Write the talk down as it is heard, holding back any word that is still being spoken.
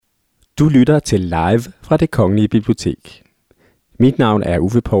Du lytter til live fra Det Kongelige Bibliotek. Mit navn er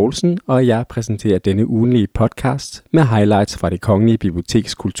Uffe Poulsen, og jeg præsenterer denne ugenlige podcast med highlights fra Det Kongelige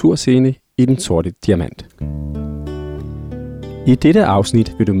Biblioteks kulturscene i Den Sorte Diamant. I dette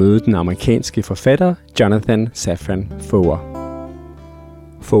afsnit vil du møde den amerikanske forfatter Jonathan Safran Foer.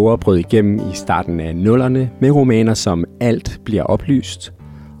 Foer brød igennem i starten af 00'erne med romaner som Alt bliver oplyst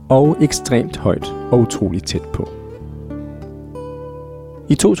og Ekstremt højt og utroligt tæt på.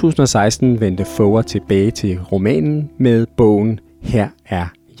 I 2016 vendte Foer tilbage til romanen med bogen Her er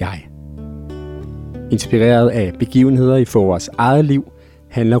jeg. Inspireret af begivenheder i Foers eget liv,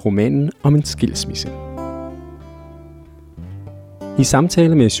 handler romanen om en skilsmisse. I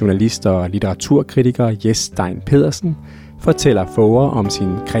samtale med journalist og litteraturkritiker Jes Stein Pedersen fortæller Foer om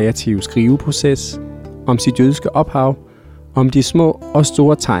sin kreative skriveproces, om sit jødiske ophav, om de små og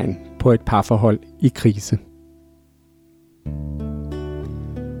store tegn på et parforhold i krise.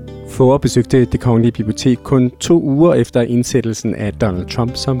 Foer besøgte Det Kongelige Bibliotek kun 2 uger efter indsættelsen af Donald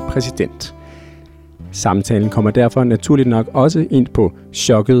Trump som præsident. Samtalen kommer derfor naturligt nok også ind på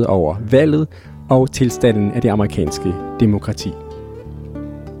chokket over valget og tilstanden af det amerikanske demokrati.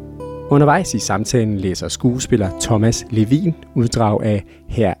 Undervejs i samtalen læser skuespiller Thomas Levin uddrag af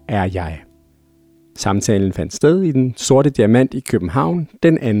Her er jeg. Samtalen fandt sted i Den Sorte Diamant i København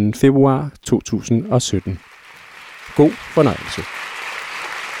den 2. februar 2017. God fornøjelse.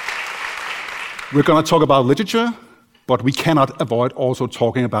 We're going to talk about literature, but we cannot avoid also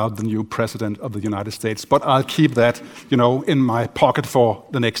talking about the new president of the United States. But I'll keep that, in my pocket for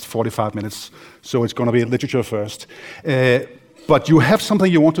the next 45 minutes. So it's going to be literature first. But you have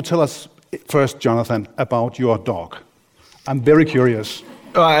something you want to tell us first, Jonathan, about your dog. I'm very curious.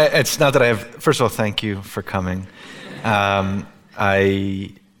 It's not that I have... First of all, thank you for coming.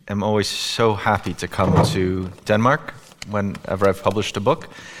 I am always so happy to come to Denmark whenever I've published a book.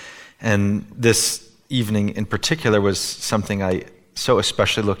 And this evening in particular was something I so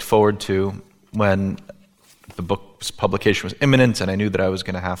especially looked forward to when the book's publication was imminent and I knew that I was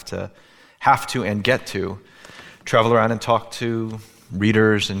going to have to and get to travel around and talk to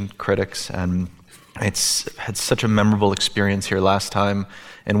readers and critics. And it's had such a memorable experience here last time,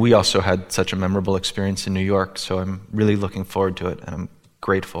 and we also had such a memorable experience in New York, so I'm really looking forward to it, and I'm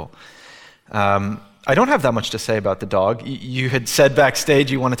grateful. I don't have that much to say about the dog. You had said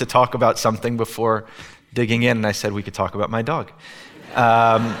backstage you wanted to talk about something before digging in, and I said we could talk about my dog.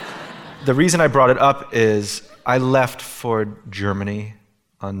 The reason I brought it up is I left for Germany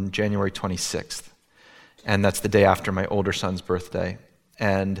on January 26th, and that's the day after my older son's birthday.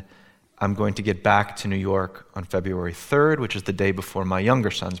 And I'm going to get back to New York on February 3rd, which is the day before my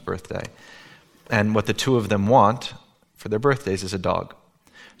younger son's birthday. And what the two of them want for their birthdays is a dog.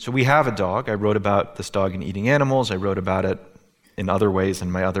 So we have a dog. I wrote about this dog in Eating Animals. I wrote about it in other ways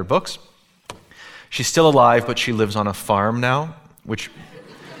in my other books. She's still alive, but she lives on a farm now, which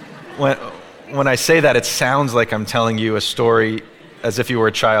when I say that, it sounds like I'm telling you a story as if you were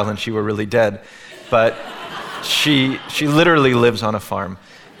a child and she were really dead. But she literally lives on a farm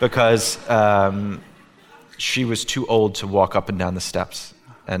because she was too old to walk up and down the steps.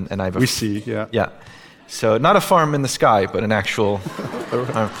 And I've yeah. So not a farm in the sky, but an actual.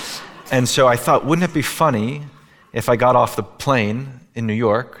 And so I thought, wouldn't it be funny if I got off the plane in New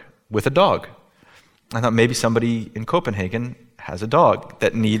York with a dog? I thought maybe somebody in Copenhagen has a dog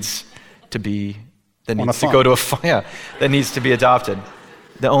that needs to go to a farm. Yeah, that needs to be adopted.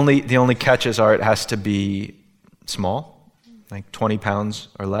 The only catches are it has to be small, like 20 pounds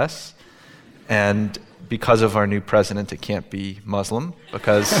or less, and because of our new president, it can't be Muslim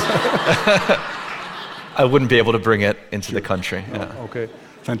because I wouldn't be able to bring it into the country. Yeah. Okay,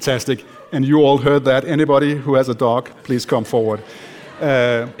 fantastic. And you all heard that. Anybody who has a dog, please come forward.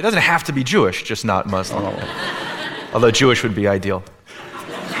 It doesn't have to be Jewish, just not Muslim. Oh. Although Jewish would be ideal.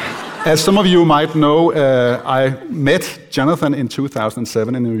 As some of you might know, I met Jonathan in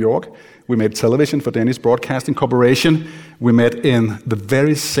 2007 in New York. We made television for Danish Broadcasting Corporation. We met in the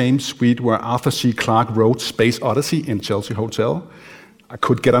very same suite where Arthur C. Clarke wrote Space Odyssey in Chelsea Hotel. I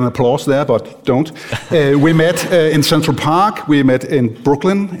could get an applause there, but don't. We met in Central Park, we met in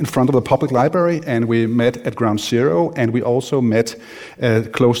Brooklyn in front of the public library, and we met at Ground Zero, and we also met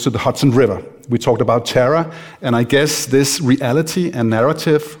close to the Hudson River. We talked about terror, and I guess this reality and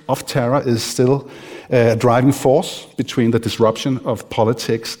narrative of terror is still a driving force between the disruption of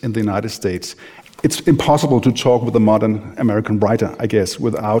politics in the United States. It's impossible to talk with a modern American writer, I guess,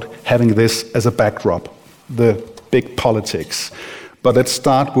 without having this as a backdrop, the big politics. But let's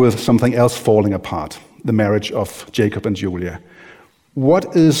start with something else falling apart, the marriage of Jacob and Julia.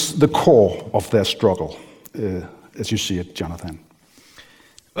 What is the core of their struggle, as you see it, Jonathan?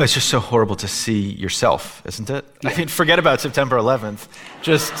 Well, it's just so horrible to see yourself, isn't it? I mean, forget about September 11th.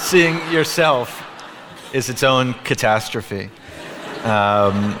 Just seeing yourself is its own catastrophe.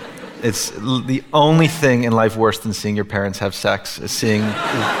 It's the only thing in life worse than seeing your parents have sex is seeing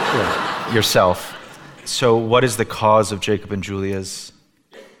yourself. So what is the cause of Jacob and Julia's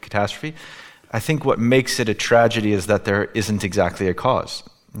catastrophe? I think what makes it a tragedy is that there isn't exactly a cause,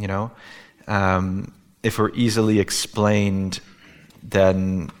 you know? If it were easily explained,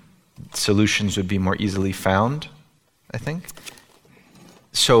 then solutions would be more easily found, I think.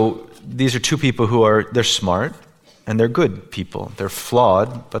 So these are two people they're smart and they're good people. They're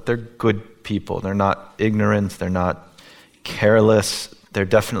flawed, but they're good people. They're not ignorant, they're not careless, they're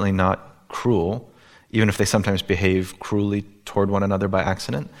definitely not cruel, even if they sometimes behave cruelly toward one another by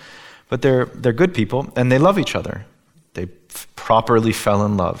accident. But they're good people and they love each other. They properly fell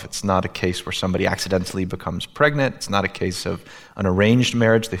in love. It's not a case where somebody accidentally becomes pregnant. It's not a case of an arranged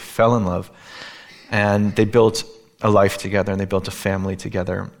marriage. They fell in love. And they built a life together and they built a family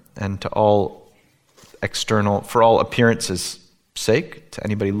together. And for all appearances' sake, to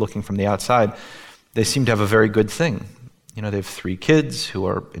anybody looking from the outside, they seem to have a very good thing. You know, they have 3 kids who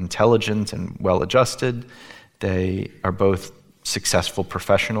are intelligent and well-adjusted. They are both successful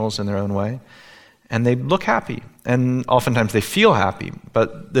professionals in their own way. And they look happy, and oftentimes they feel happy.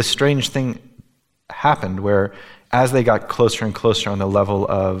 But this strange thing happened where as they got closer and closer on the level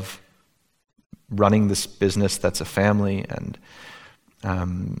of running this business that's a family and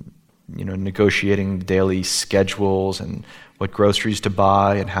negotiating daily schedules and what groceries to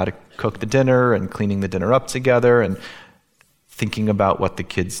buy and how to cook the dinner and cleaning the dinner up together and thinking about what the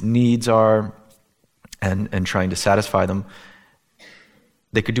kids' needs are and trying to satisfy them,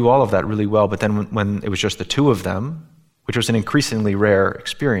 they could do all of that really well, but then when it was just the 2 of them, which was an increasingly rare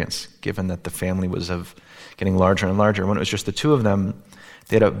experience, given that the family was getting larger and larger, when it was just the 2 of them,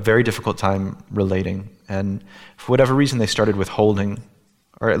 they had a very difficult time relating. And for whatever reason, they started withholding,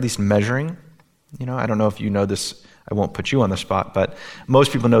 or at least measuring. You know, I don't know if you know this, I won't put you on the spot, but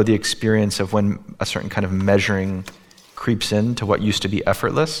most people know the experience of when a certain kind of measuring creeps into what used to be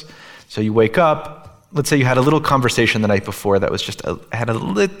effortless. So you wake up, let's say you had a little conversation the night before that was had a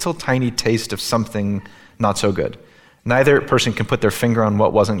little tiny taste of something not so good. Neither person can put their finger on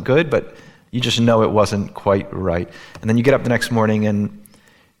what wasn't good, but you just know it wasn't quite right. And then you get up the next morning and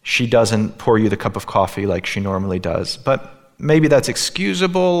she doesn't pour you the cup of coffee like she normally does. But maybe that's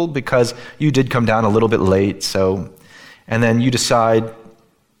excusable because you did come down a little bit late. And then you decide,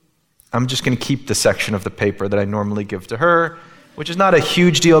 I'm just going to keep the section of the paper that I normally give to her, which is not a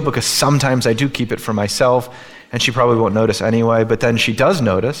huge deal because sometimes I do keep it for myself and she probably won't notice anyway, but then she does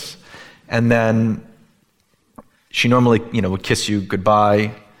notice, and then she normally, would kiss you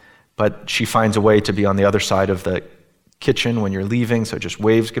goodbye, but she finds a way to be on the other side of the kitchen when you're leaving, so just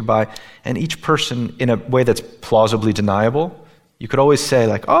waves goodbye. And each person, in a way that's plausibly deniable, you could always say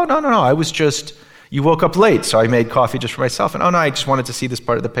like, oh, no, you woke up late, so I made coffee just for myself, and oh no, I just wanted to see this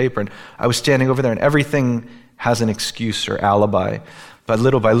part of the paper, and I was standing over there, and everything has an excuse or alibi. But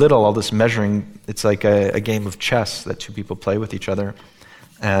little by little, all this measuring, it's like a game of chess that 2 people play with each other.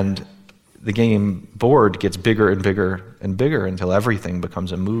 And the game board gets bigger and bigger and bigger until everything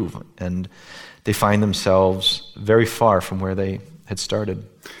becomes a move. And they find themselves very far from where they had started.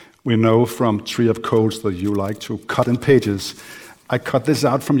 We know from Tree of Codes that you like to cut in pages. I cut this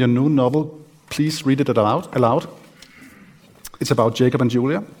out from your new novel. Please read it aloud. It's about Jacob and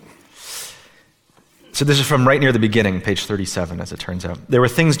Julia. So this is from right near the beginning, page 37, as it turns out. There were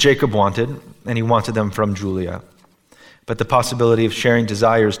things Jacob wanted, and he wanted them from Julia. But the possibility of sharing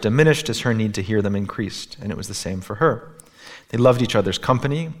desires diminished as her need to hear them increased, and it was the same for her. They loved each other's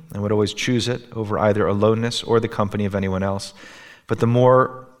company and would always choose it over either aloneness or the company of anyone else. But the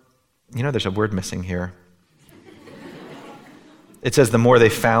more, there's a word missing here. It says the more they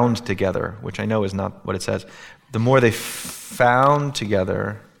found together, which I know is not what it says. The more they found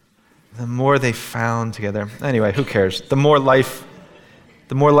together. Anyway, who cares? The more life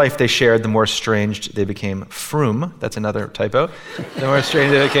they shared, the more estranged they became. Froom, that's another typo. The more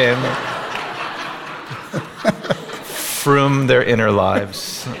estranged they became from their inner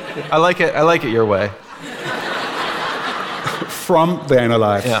lives. I like it your way. From their inner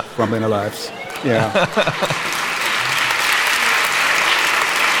lives. Yeah. From their inner lives. Yeah.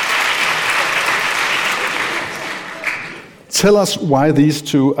 Tell us why these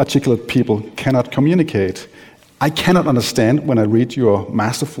 2 articulate people cannot communicate. I cannot understand when I read your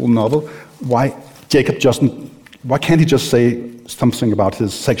masterful novel why can't he just say something about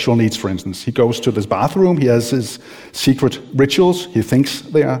his sexual needs, for instance? He goes to this bathroom, he has his secret rituals, he thinks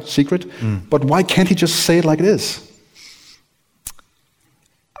they are secret, but why can't he just say it like it is?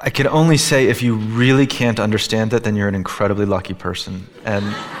 I can only say if you really can't understand it, then you're an incredibly lucky person. And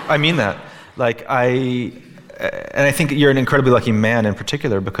I mean that. And I think you're an incredibly lucky man in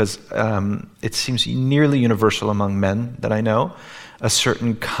particular because it seems nearly universal among men that I know, a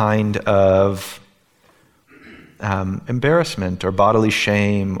certain kind of embarrassment or bodily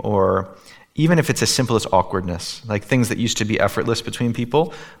shame, or even if it's as simple as awkwardness, like things that used to be effortless between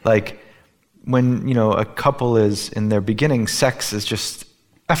people. Like when, a couple is in their beginning, sex is just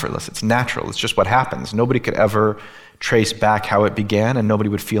effortless. It's natural. It's just what happens. Nobody could ever trace back how it began, and nobody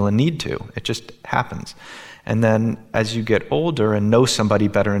would feel a need to. It just happens. And then as you get older and know somebody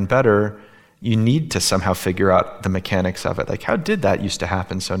better and better, you need to somehow figure out the mechanics of it. Like, how did that used to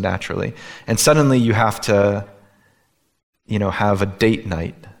happen so naturally? And suddenly you have to, have a date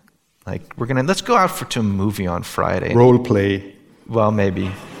night. Like, let's go out to a movie on Friday. Role play. Well,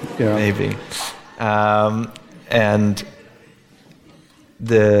 maybe. Yeah. Maybe. And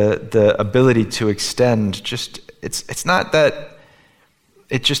the ability to extend, it's not that,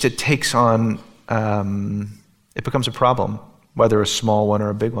 it takes on, it becomes a problem, whether a small one or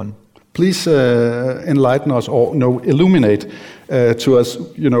a big one. Please enlighten us or illuminate to us,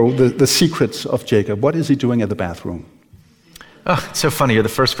 the secrets of Jacob. What is he doing at the bathroom? Oh, it's so funny. You're the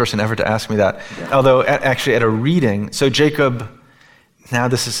first person ever to ask me that. Yeah. Although actually at a reading, so Jacob, now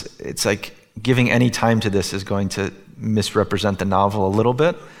it's like giving any time to this is going to misrepresent the novel a little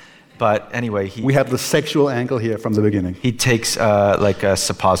bit. But anyway, we have the sexual angle here from the beginning. He takes like a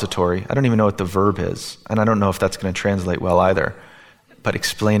suppository. I don't even know what the verb is, and I don't know if that's going to translate well either. But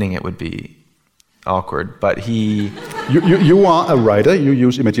explaining it would be awkward. But he... You are a writer. You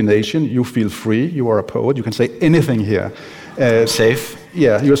use imagination. You feel free. You are a poet. You can say anything here. Safe?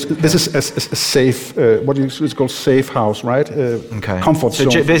 Yeah. This is a safe, what is called safe house, right? Okay. Comfort zone.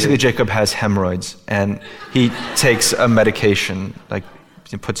 So basically Jacob has hemorrhoids, and he takes a medication, like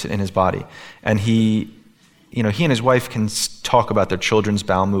he puts it in his body. And he and his wife can talk about their children's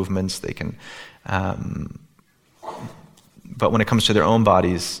bowel movements. They can... But when it comes to their own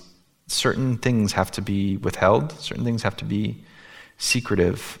bodies, certain things have to be withheld. Certain things have to be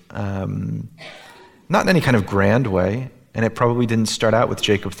secretive. Not in any kind of grand way. And it probably didn't start out with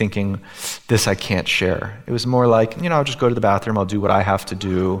Jacob thinking, this I can't share. It was more like, I'll just go to the bathroom, I'll do what I have to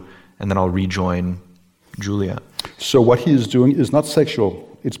do, and then I'll rejoin Julia. So what he is doing is not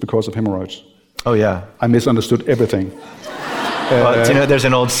sexual, it's because of hemorrhoids. Oh, yeah. I misunderstood everything. Well, there's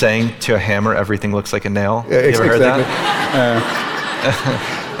an old saying, to a hammer, everything looks like a nail. You ever heard that?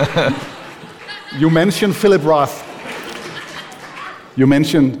 You mentioned Philip Roth.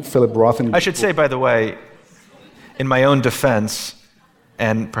 I should say, by the way, in my own defense,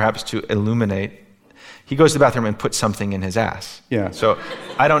 and perhaps to illuminate, he goes to the bathroom and puts something in his ass. Yeah. So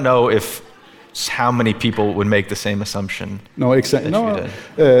I don't know how many people would make the same assumption. No, exactly.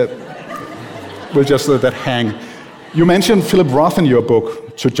 We'll just let that hang. You mentioned Philip Roth in your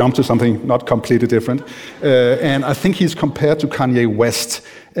book, to jump to something not completely different. And I think he's compared to Kanye West.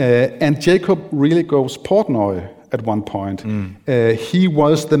 And Jacob really goes Portnoy at one point. He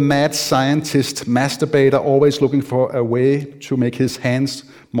was the mad scientist, masturbator, always looking for a way to make his hands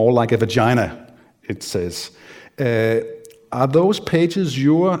more like a vagina, it says. Are those pages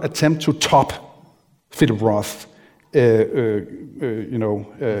your attempt to top Philip Roth, in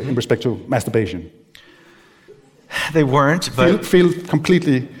respect to masturbation? They weren't, but... Feel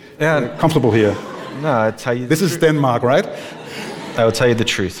completely comfortable here. No, I'll tell you... This is Denmark, right? I will tell you the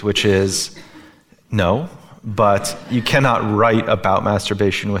truth, which is no, but you cannot write about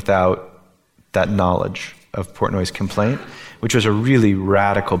masturbation without that knowledge of Portnoy's complaint, which was a really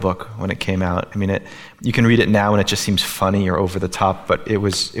radical book when it came out. I mean, you can read it now and it just seems funny or over the top, but it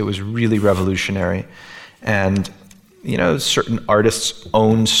was really revolutionary. And, certain artists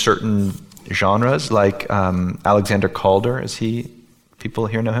own certain genres, like Alexander Calder, people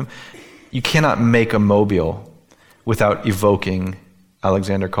here know him. You cannot make a mobile without evoking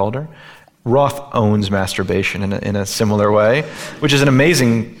Alexander Calder. Roth owns masturbation in a similar way, which is an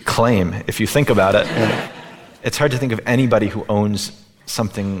amazing claim if you think about it. Yeah. It's hard to think of anybody who owns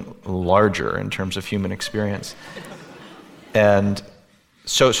something larger in terms of human experience. And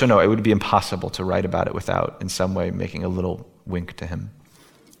so no, it would be impossible to write about it without, in some way, making a little wink to him.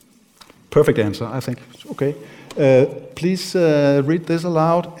 Perfect answer, I think. Okay. Please read this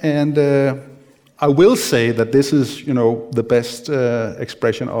aloud. And I will say that this is, the best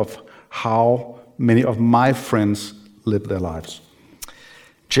expression of how many of my friends live their lives.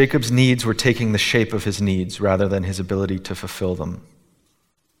 Jacob's needs were taking the shape of his needs rather than his ability to fulfill them.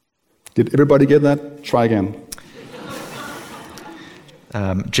 Did everybody get that? Try again.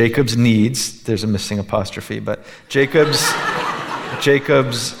 Jacob's needs, there's a missing apostrophe, but Jacob's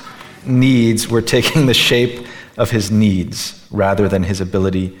Jacob's needs were taking the shape of his needs rather than his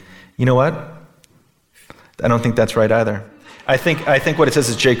ability, you know what? I don't think that's right either. I think what it says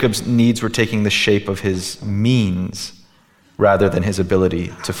is Jacob's needs were taking the shape of his means rather than his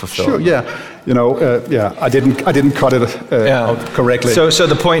ability to fulfill. Sure, yeah. I didn't cut it out correctly. So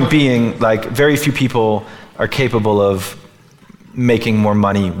the point being, like, very few people are capable of making more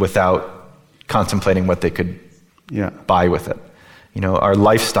money without contemplating what they could buy with it. Our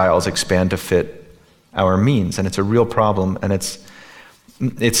lifestyles expand to fit our means, and it's a real problem, and it's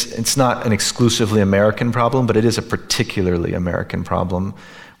not an exclusively American problem, but it is a particularly American problem.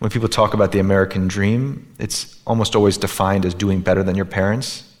 When people talk about the American dream, it's almost always defined as doing better than your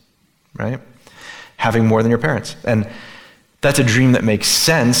parents, right? Having more than your parents. And that's a dream that makes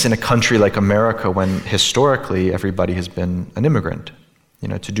sense in a country like America when historically everybody has been an immigrant.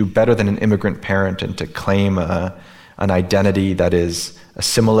 To do better than an immigrant parent and to claim an identity that is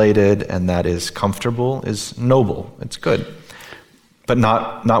assimilated and that is comfortable is noble. It's good. But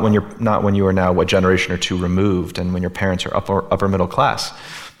not when you are now a generation or two removed and when your parents are upper middle class.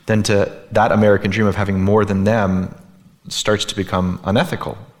 Then that American dream of having more than them starts to become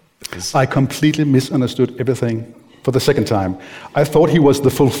unethical. I completely misunderstood everything for the second time. I thought he was the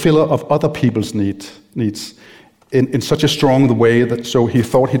fulfiller of other people's needs in such a strong way that so he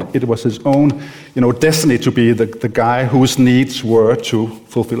thought it was his own destiny to be the guy whose needs were to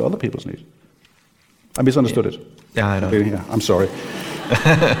fulfill other people's needs. I misunderstood it. Yeah, I know. Yeah, I'm sorry.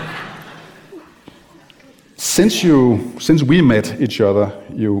 Since we met each other,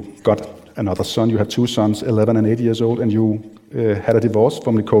 you got another son. You have two sons, 11 and 8 years old, and you had a divorce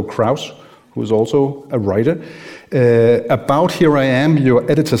from Nicole Krauss, who is also a writer. About Here I Am, your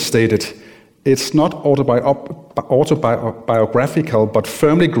editor stated, it's not autobiographical, but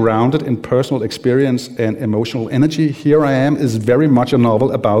firmly grounded in personal experience and emotional energy. Here I Am is very much a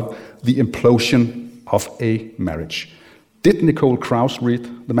novel about the implosion of a marriage. Did Nicole Krauss read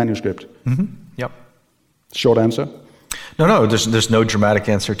the manuscript? Mm-hmm. Yep. Short answer? No, there's no dramatic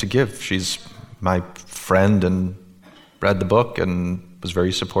answer to give. She's my friend and read the book and was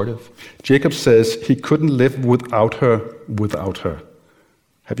very supportive. Jacob says he couldn't live without her.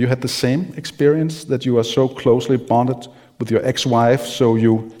 Have you had the same experience, that you are so closely bonded with your ex-wife, so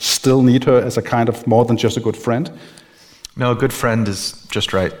you still need her as a kind of more than just a good friend? No, a good friend is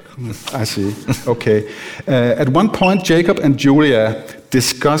just right. I see. Okay. At one point, Jacob and Julia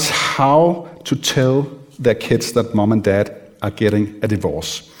discuss how to tell their kids that mom and dad are getting a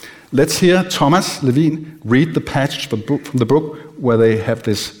divorce. Let's hear Thomas Levin read the passage from the book where they have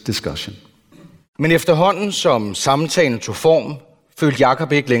this discussion. Men efterhånden som samtalen tog form, følte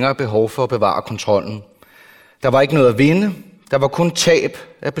Jakob ikke længere behov for at bevare kontrollen. Der var ikke noget at vinde, der var kun tab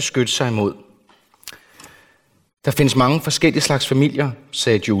at beskytte sig imod. Der findes mange forskellige slags familier,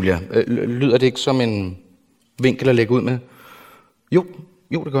 sagde Julia. Lyder det ikke som en vinkel at lægge ud med? Jo,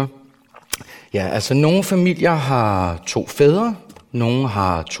 det gør. Ja, altså nogle familier har 2 fædre, nogle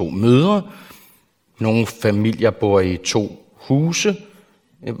har 2 mødre, nogle familier bor i 2 huse,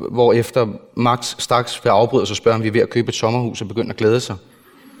 hvorefter Max straks vil afbryde og spørge, om vi er ved at købe et sommerhus og begynde at glæde sig.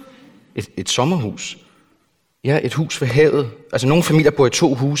 Et sommerhus? Ja, et hus ved havet. Altså nogle familier bor i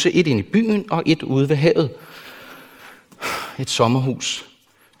 2 huse, et inde i byen og et ude ved havet. Et sommerhus,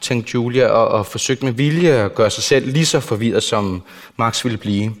 tænkte Julia, og forsøgte med vilje at gøre sig selv lige så forvirret, som Max ville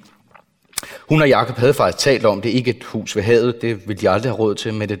blive. Hun og Jakob havde faktisk talt om det, ikke et hus ved havet, det ville de aldrig have råd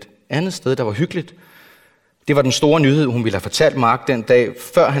til, men et andet sted, der var hyggeligt. Det var den store nyhed, hun ville have fortalt Mark den dag,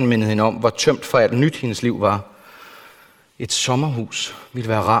 før han mindede hende om, hvor tømt for alt nyt hendes liv var. Et sommerhus ville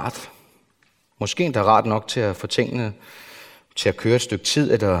være rart. Måske endda rart nok til at få tingene til at køre et stykke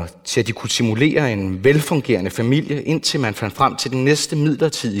tid, eller til at de kunne simulere en velfungerende familie, indtil man fandt frem til den næste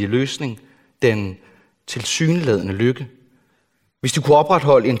midlertidige løsning, den tilsyneladende lykke. Hvis de kunne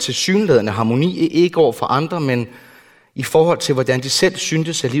opretholde en tilsyneladende harmoni, ikke over for andre, men i forhold til, hvordan de selv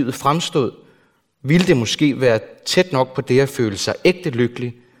syntes, at livet fremstod, ville det måske være tæt nok på det at føle sig ægte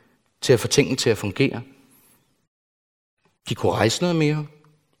lykkelig, til at få tingene til at fungere. De kunne rejse noget mere.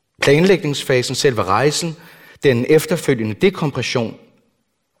 Planlægningsfasen, selve rejsen, den efterfølgende dekompression,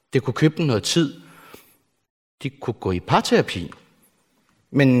 det kunne købe dem noget tid. De kunne gå i parterapi.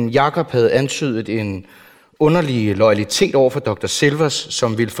 Men Jakob havde antydet en underlig loyalitet over for Dr. Silvers,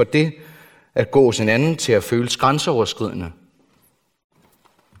 som ville få det at gå hos en anden til at føles grænseoverskridende.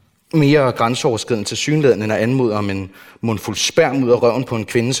 Mere grænseoverskridende til synligheden end at anmode om en mundfuld sperm ud af røven på en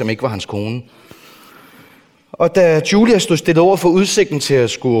kvinde, som ikke var hans kone. Og da Julia stod stillet over for udsigten til at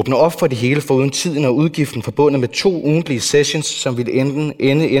skulle åbne op for det hele, foruden tiden og udgiften forbundet med 2 ugentlige sessions, som ville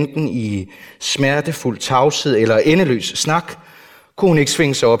ende enten i smertefuld tavshed eller endeløs snak, kunne hun ikke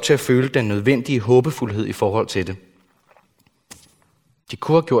svinge sig op til at føle den nødvendige håbefuldhed i forhold til det. De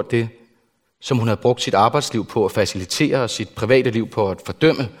kunne have gjort det, som hun havde brugt sit arbejdsliv på at facilitere og sit private liv på at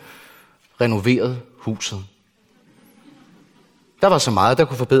fordømme, renoveret huset. Der var så meget, der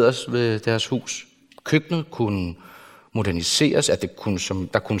kunne forbedres ved deres hus. Køkkenet kunne moderniseres, at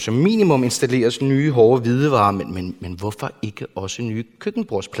der kunne som minimum installeres nye hårde hvidevarer, men hvorfor ikke også nye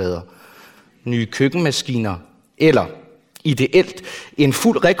køkkenbordsplader, nye køkkenmaskiner, eller ideelt en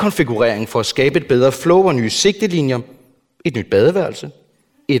fuld rekonfigurering for at skabe et bedre flow og nye sigtelinjer, et nyt badeværelse,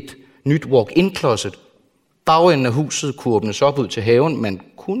 et nyt walk-in-closet. Bagenden af huset kunne åbnes op ud til haven. Man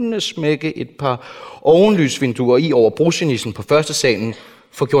kunne smække et par ovenlysvinduer i over brusenissen på første salen,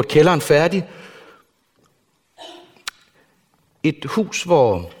 få gjort kælderen færdig. Et hus,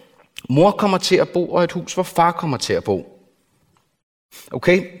 hvor mor kommer til at bo, og et hus, hvor far kommer til at bo.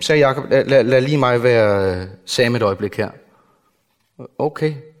 Okay, sagde Jacob. Lad lige mig være Sam et øjeblik her.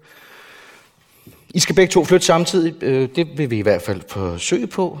 Okay. I skal begge to flytte samtidig. Det vil vi i hvert fald forsøge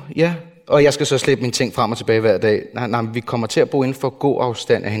på, ja. Og jeg skal så slæbe mine ting frem og tilbage hver dag. Nej, vi kommer til at bo inden for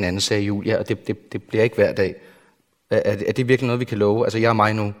gåafstand af hinanden, sagde Julia, og det bliver ikke hver dag. Er det virkelig noget, vi kan love? Altså, jeg er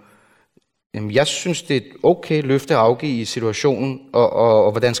mig nu. Jamen, jeg synes, det er et okay løfte at afgive i situationen,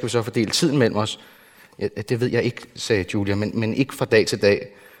 og hvordan skal vi så fordele tiden mellem os? Ja, det ved jeg ikke, sagde Julia, men ikke fra dag til dag.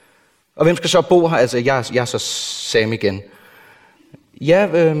 Og hvem skal så bo her? Altså, jeg er så Sam igen. Ja,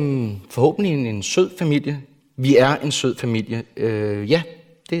 forhåbentlig en sød familie. Vi er en sød familie. Ja,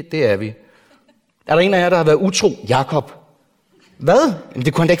 det er vi. Er der en af jer, der har været utro? Jakob. Hvad? Jamen,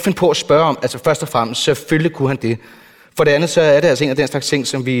 det kunne han da ikke finde på at spørge om. Altså først og fremmest, selvfølgelig kunne han det. For det andet, så er det altså en af den slags ting,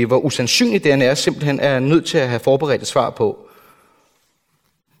 som vi, hvor usandsynligt det er, simpelthen er nødt til at have forberedt et svar på.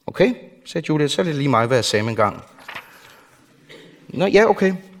 Okay, sagde Julia, så er det lige mig, hvad jeg sagde en gang. Nå, ja,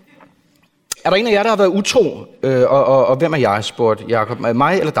 okay. Er der en af jer, der har været utro? Og hvem er jeg, spurgte Jakob.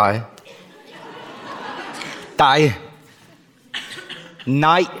 Mig eller dig? Dig.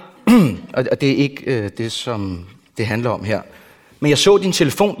 Nej. Og det er ikke det, som det handler om her. Men jeg så din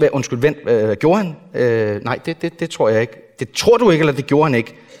telefon. Undskyld, vent. Gjorde han? Nej, det tror jeg ikke. Det tror du ikke, eller det gjorde han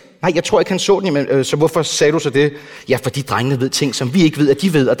ikke? Nej, jeg tror ikke, han så den. Men, så hvorfor sagde du så det? Ja, fordi drengene ved ting, som vi ikke ved, at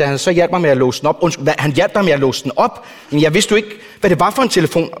de ved. Og da han så hjalp mig med at låse den op. Undskyld, han hjalp dig med at låse den op? Jamen, jeg vidste jo ikke, hvad det var for en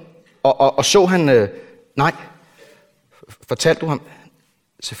telefon. Og så han... nej. Fortalte du ham?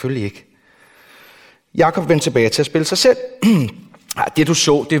 Selvfølgelig ikke. Jakob vendte tilbage til at spille sig selv. Det du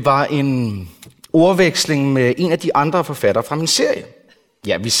så, det var en ordveksling med en af de andre forfattere fra min serie.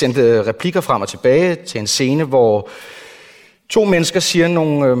 Ja, vi sendte replikker frem og tilbage til en scene, hvor to mennesker siger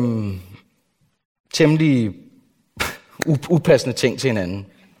nogle temmelig upassende ting til hinanden.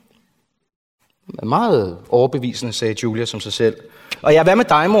 Meget overbevisende, sagde Julia som sig selv. Og ja, hvad med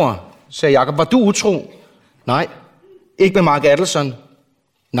dig, mor? Sagde Jakob. Var du utro? Nej. Ikke med Mark Adelson?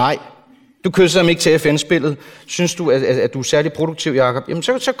 Nej. Du kyssede ham ikke til FN-spillet. Synes du, at du er særlig produktiv, Jakob? Jamen,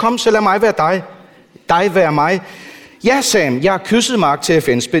 så kom, så lad mig være dig. Dig være mig. Ja, Sam, jeg har kysset Mark til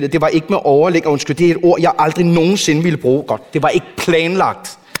FN-spillet. Det var ikke med overlæg. Undskyld, det er et ord, jeg aldrig nogensinde ville bruge. Godt, det var ikke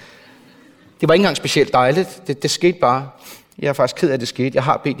planlagt. Det var ikke engang specielt dejligt. Det skete bare. Jeg er faktisk ked af, at det skete. Jeg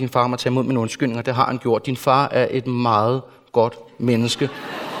har bedt din far om at tage imod mine undskyldninger. Det har han gjort. Din far er et meget godt menneske.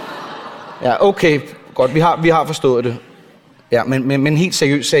 Ja, okay. Godt, vi har forstået det. Ja, men helt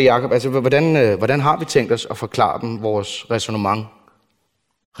seriøst, sagde Jacob, altså, hvordan har vi tænkt os at forklare dem vores ræsonnement?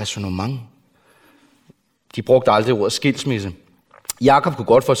 Ræsonnement? De brugte aldrig ordet skilsmisse. Jacob kunne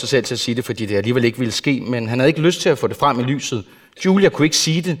godt få sig selv til at sige det, fordi det alligevel ikke ville ske, men han havde ikke lyst til at få det frem i lyset. Julia kunne ikke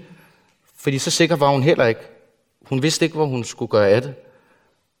sige det, fordi så sikker var hun heller ikke. Hun vidste ikke, hvor hun skulle gøre af det.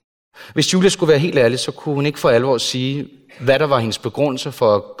 Hvis Julia skulle være helt ærlig, så kunne hun ikke for alvor sige, hvad der var hendes begrundelse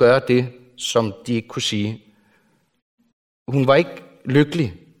for at gøre det, som de ikke kunne sige. Hun var ikke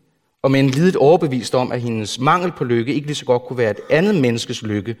lykkelig, og med en lidet overbevist om, at hendes mangel på lykke ikke lige så godt kunne være et andet menneskes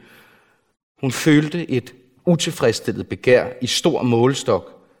lykke. Hun følte et utilfredsstillet begær i stor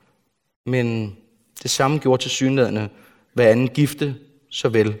målestok, men det samme gjorde tilsyneladende hver anden gifte,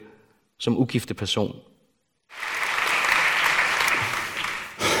 såvel som ugifte person.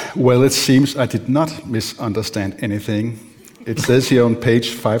 Well, it seems I did not misunderstand anything. It says here on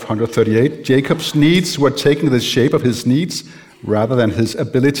page 538, Jacob's needs were taking the shape of his needs rather than his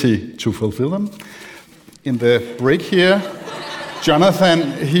ability to fulfill them. In the break here,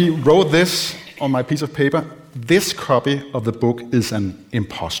 Jonathan, he wrote this on my piece of paper. This copy of the book is an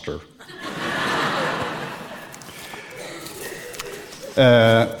imposter.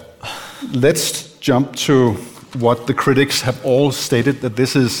 Let's jump to what the critics have all stated, that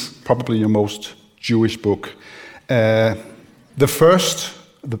this is probably your most Jewish book. The first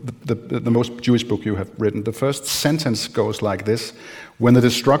the most Jewish book you have written. The first sentence goes like this: "When the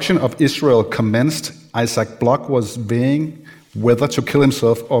destruction of Israel commenced, Isaac Bloch was weighing whether to kill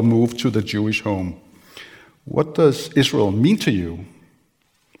himself or move to the Jewish home." What does Israel mean to you?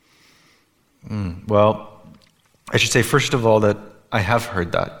 Well, I should say first of all that I have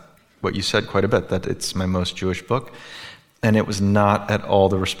heard that, what you said quite a bit, that it's my most Jewish book, and it was not at all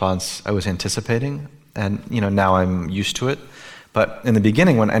the response I was anticipating, and now I'm used to it. But in the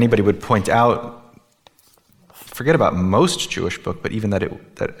beginning, when anybody would point out, forget about most Jewish book, but even that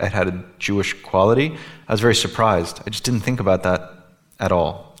it had a Jewish quality, I was very surprised. I just didn't think about that at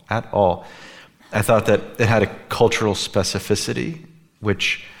all. I thought that it had a cultural specificity,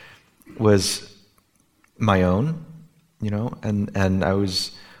 which was my own, and I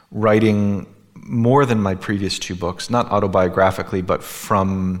was writing more than my previous two books, not autobiographically, but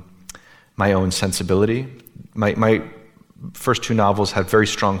from my own sensibility. My first two novels had very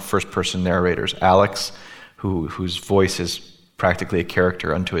strong first-person narrators. Alex, whose voice is practically a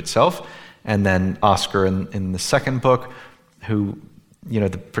character unto itself, and then Oscar in the second book, who,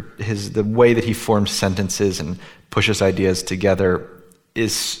 the way that he forms sentences and pushes ideas together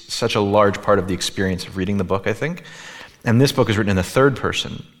is such a large part of the experience of reading the book, I think. And this book is written in the third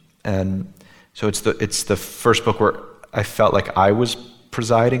person, and so it's the first book where I felt like I was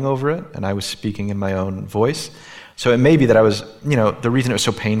presiding over it, and I was speaking in my own voice. So it may be that I was, the reason it was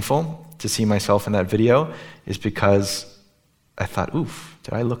so painful to see myself in that video is because I thought, oof,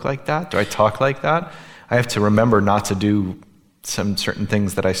 did I look like that? Do I talk like that? I have to remember not to do some certain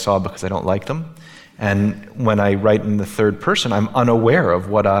things that I saw because I don't like them. And when I write in the third person, I'm unaware of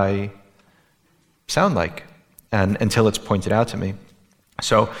what I sound like, and until it's pointed out to me.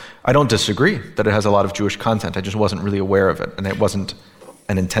 So I don't disagree that it has a lot of Jewish content. I just wasn't really aware of it, and it wasn't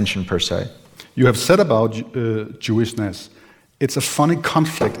an intention per se. You have said about Jewishness, it's a funny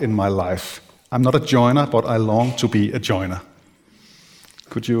conflict in my life. I'm not a joiner, but I long to be a joiner.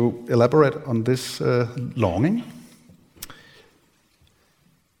 Could you elaborate on this longing?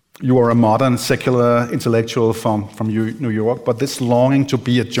 You are a modern, secular intellectual from New York, but this longing to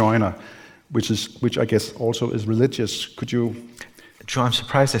be a joiner, which I guess also is religious. Could you? Joe, I'm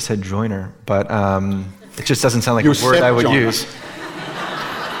surprised I said joiner, but it just doesn't sound like a word I would use.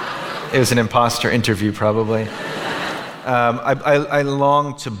 It was an imposter interview, probably. I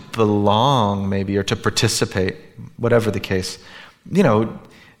long to belong, maybe, or to participate, whatever the case.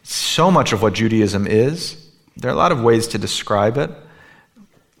 So much of what Judaism is, there are a lot of ways to describe it.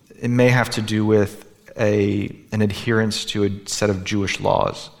 It may have to do with an adherence to a set of Jewish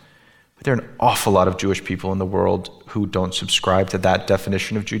laws. But there are an awful lot of Jewish people in the world who don't subscribe to that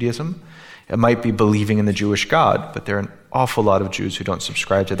definition of Judaism. It might be believing in the Jewish God, but there are an awful lot of Jews who don't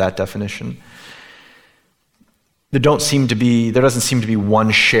subscribe to that definition. There doesn't seem to be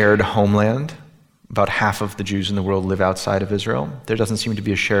one shared homeland. About half of the Jews in the world live outside of Israel. There doesn't seem to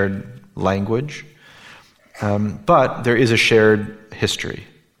be a shared language. But there is a shared history.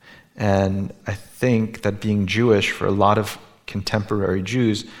 And I think that being Jewish for a lot of contemporary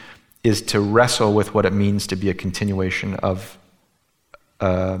Jews is to wrestle with what it means to be a continuation of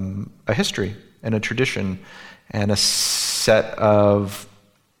a history and a tradition and a set of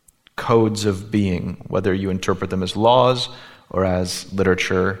codes of being, whether you interpret them as laws or as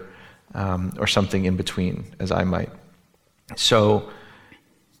literature or something in between, as I might. So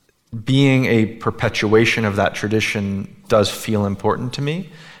being a perpetuation of that tradition does feel important to me,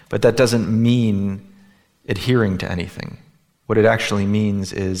 but that doesn't mean adhering to anything. What it actually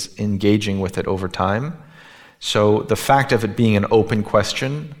means is engaging with it over time. So the fact of it being an open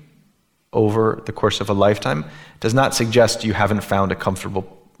question over the course of a lifetime does not suggest you haven't found a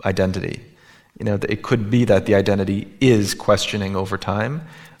comfortable identity. It could be that the identity is questioning over time,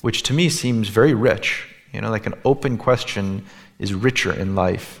 which to me seems very rich. Like an open question is richer in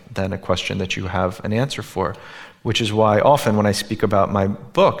life than a question that you have an answer for, which is why often when I speak about my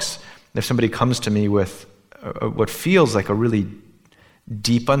books, if somebody comes to me with what feels like a really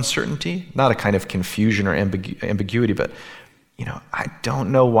deep uncertainty, not a kind of confusion or ambiguity, but I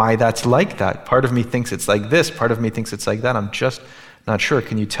don't know why that's like that. Part of me thinks it's like this, part of me thinks it's like that. I'm just not sure.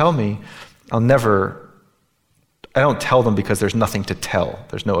 Can you tell me? I don't tell them because there's nothing to tell.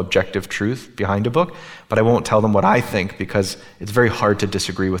 There's no objective truth behind a book, but I won't tell them what I think because it's very hard to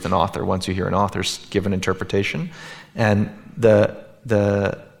disagree with an author once you hear an author's give an interpretation. And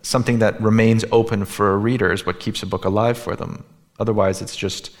the something that remains open for a reader is what keeps a book alive for them. Otherwise, it's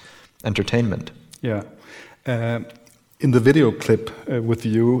just entertainment. Yeah. In the video clip with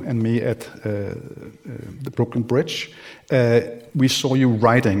you and me at the Brooklyn Bridge, we saw you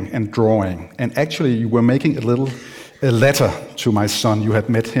writing and drawing. And actually, you were making a little a letter to my son. You had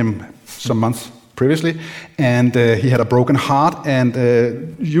met him some months previously, and he had a broken heart,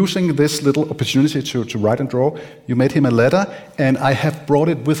 and using this little opportunity to write and draw, you made him a letter, and I have brought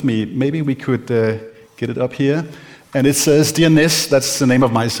it with me. Maybe we could get it up here. And it says, "Dear Nis," that's the name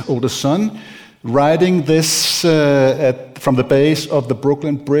of my oldest son, "writing this from the base of the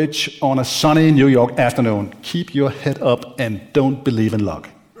Brooklyn Bridge on a sunny New York afternoon. Keep your head up and don't believe in luck.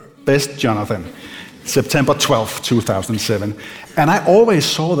 Best, Jonathan." September 12th, 2007. And I always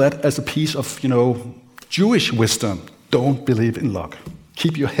saw that as a piece of, Jewish wisdom. Don't believe in luck.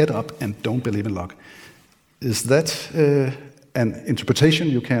 Keep your head up and don't believe in luck. Is that an interpretation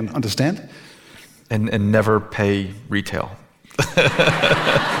you can understand? And never pay retail.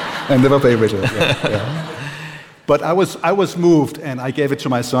 And never pay retail, yeah. But I was moved, and I gave it to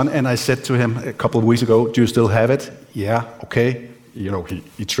my son, and I said to him a couple of weeks ago, "Do you still have it?" "Yeah, okay."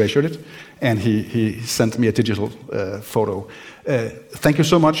 He treasured it, and he sent me a digital photo. Thank you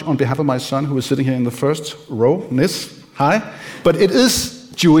so much on behalf of my son, who is sitting here in the first row. Nis, hi. But it is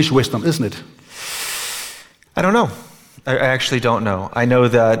Jewish wisdom, isn't it? I don't know. I actually don't know. I know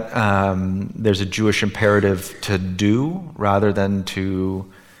that there's a Jewish imperative to do rather than to...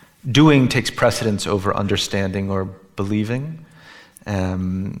 Doing takes precedence over understanding or believing.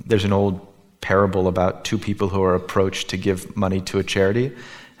 There's an old parable about two people who are approached to give money to a charity,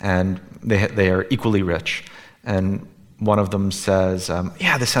 and they are equally rich. And one of them says,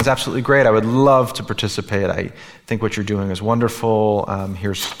 "Yeah, this sounds absolutely great. I would love to participate. I think what you're doing is wonderful.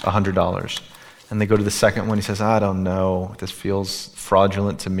 Here's $100. And they go to the second one. He says, "I don't know. This feels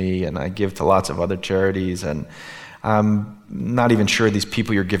fraudulent to me, and I give to lots of other charities, and I'm not even sure these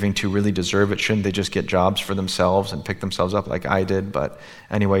people you're giving to really deserve it. Shouldn't they just get jobs for themselves and pick themselves up like I did? But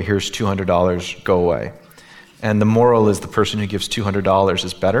anyway, here's $200, go away." And the moral is the person who gives $200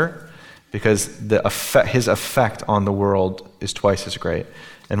 is better because his effect on the world is twice as great.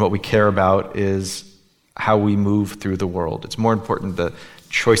 And what we care about is how we move through the world. It's more important the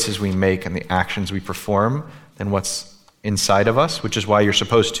choices we make and the actions we perform than what's inside of us, which is why you're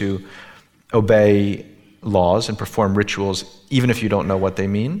supposed to obey laws and perform rituals even if you don't know what they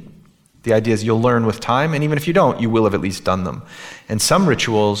mean. The idea is you'll learn with time, and even if you don't, you will have at least done them. And some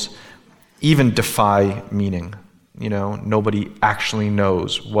rituals even defy meaning. Nobody actually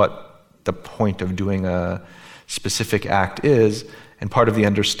knows what the point of doing a specific act is, and part of the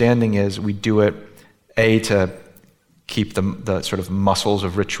understanding is we do it, A, to keep the sort of muscles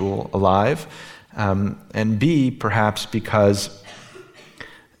of ritual alive, and B, perhaps because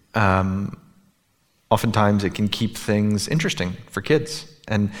oftentimes it can keep things interesting for kids.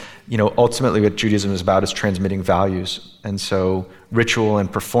 And ultimately what Judaism is about is transmitting values. And so ritual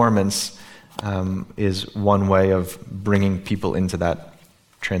and performance is one way of bringing people into that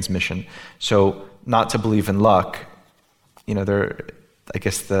transmission. So not to believe in luck, I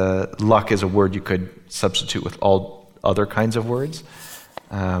guess the luck is a word you could substitute with all other kinds of words.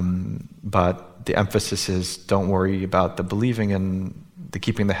 But the emphasis is don't worry about the believing, and the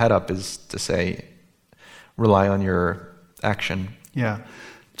keeping the head up is to say, rely on your action. Yeah.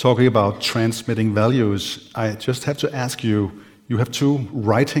 Talking about transmitting values, I just have to ask you, you have two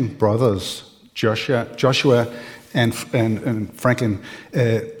writing brothers, Joshua and Franklin.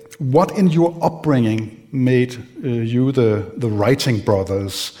 What in your upbringing made you the writing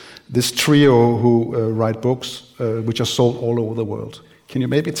brothers, this trio who write books which are sold all over the world? Can you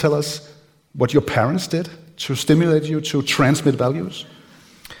maybe tell us what your parents did to stimulate you to transmit values?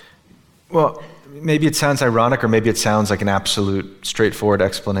 Well, maybe it sounds ironic, or maybe it sounds like an absolute straightforward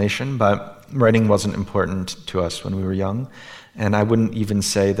explanation, but writing wasn't important to us when we were young. And I wouldn't even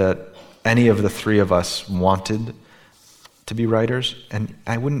say that any of the three of us wanted to be writers. And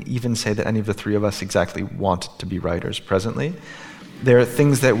I wouldn't even say that any of the three of us exactly want to be writers presently. There are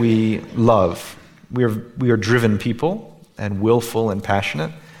things that we love. We are driven people and willful and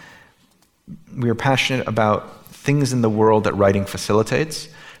passionate. We are passionate about things in the world that writing facilitates.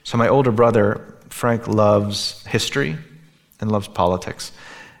 So my older brother, Frank, loves history and loves politics.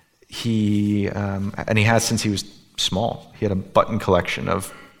 He has since he was small. He had a button collection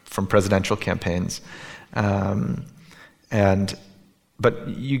from presidential campaigns, but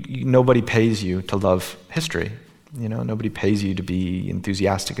nobody pays you to love history. Nobody pays you to be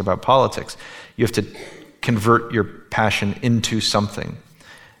enthusiastic about politics. You have to convert your passion into something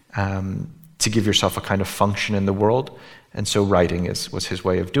to give yourself a kind of function in the world. And so writing was his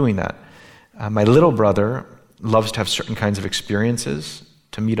way of doing that. My little brother loves to have certain kinds of experiences,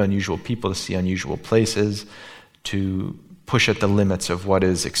 to meet unusual people, to see unusual places, to push at the limits of what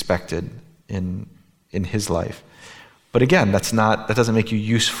is expected in his life. But again, that doesn't make you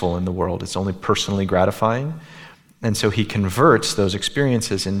useful in the world. It's only personally gratifying. And so he converts those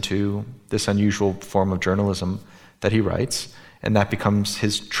experiences into this unusual form of journalism that he writes, and that becomes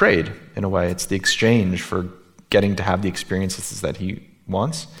his trade in a way. It's the exchange for getting to have the experiences that he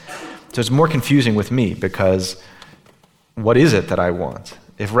wants. So it's more confusing with me because what is it that I want?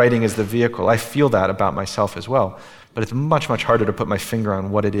 If writing is the vehicle, I feel that about myself as well, but it's much, much harder to put my finger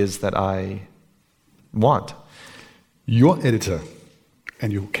on what it is that I want. Your editor,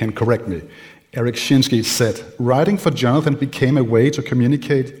 and you can correct me, Eric Shinsky said, writing for Jonathan became a way to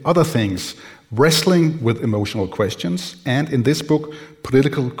communicate other things, wrestling with emotional questions, and in this book,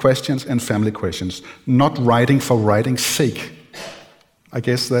 political questions and family questions, not writing for writing's sake. I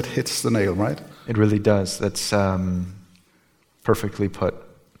guess that hits the nail, right? It really does. That's perfectly put.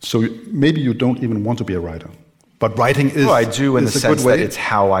 So maybe you don't even want to be a writer, but writing is I do in the sense that way. It's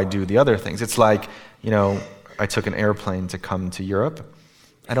how I do the other things. It's like, I took an airplane to come to Europe.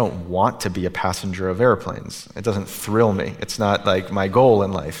 I don't want to be a passenger of airplanes. It doesn't thrill me. It's not like my goal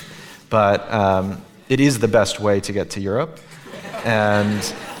in life. But it is the best way to get to Europe. And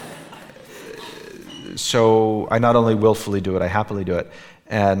so I not only willfully do it, I happily do it.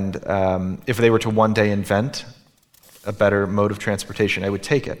 And if they were to one day invent a better mode of transportation, I would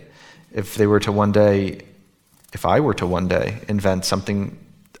take it. If I were to one day invent something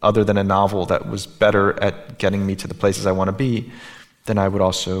other than a novel that was better at getting me to the places I want to be, then I would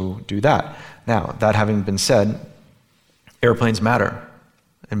also do that. Now, that having been said, airplanes matter.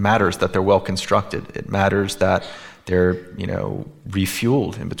 It matters that they're well constructed. It matters that they're,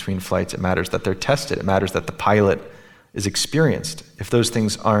 refueled in between flights. It matters that they're tested. It matters that the pilot is experienced. If those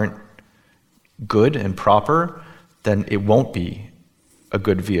things aren't good and proper, then it won't be a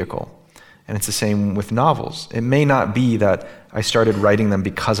good vehicle. And it's the same with novels. It may not be that I started writing them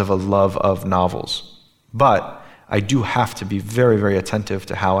because of a love of novels, but I do have to be very, very attentive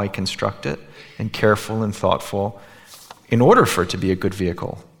to how I construct it and careful and thoughtful in order for it to be a good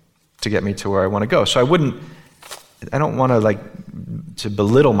vehicle to get me to where I want to go. So I don't want to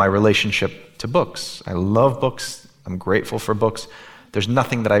belittle my relationship to books. I love books. I'm grateful for books. There's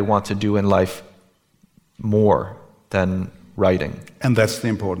nothing that I want to do in life more than writing. And that's the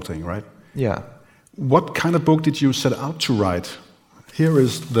important thing, right? Yeah. What kind of book did you set out to write? Here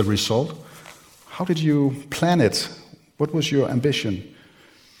is the result. How did you plan it? What was your ambition?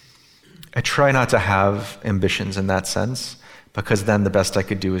 I try not to have ambitions in that sense, because then the best I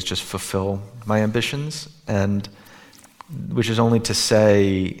could do is just fulfill my ambitions, and which is only to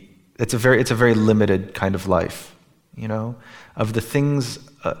say it's a very limited kind of life, of the things.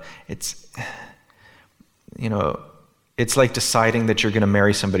 It's like deciding that you're going to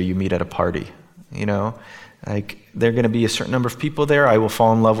marry somebody you meet at a party. Like there are going to be a certain number of people there. I will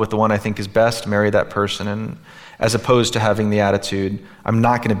fall in love with the one I think is best, marry that person, and as opposed to having the attitude, I'm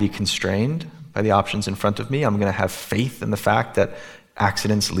not going to be constrained by the options in front of me. I'm going to have faith in the fact that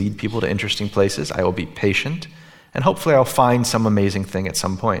accidents lead people to interesting places. I will be patient, and hopefully I'll find some amazing thing at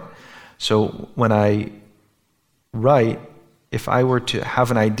some point. So when I write, if I were to have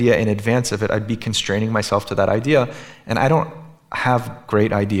an idea in advance of it, I'd be constraining myself to that idea, and I don't have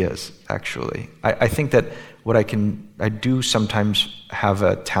great ideas, actually. I think that what I do sometimes have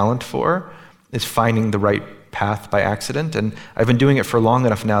a talent for is finding the right path by accident, and I've been doing it for long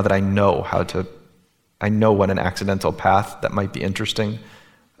enough now that I know when an accidental path that might be interesting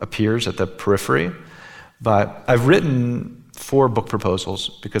appears at the periphery. But I've written 4 book proposals,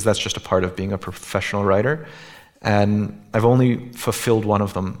 because that's just a part of being a professional writer, and I've only fulfilled one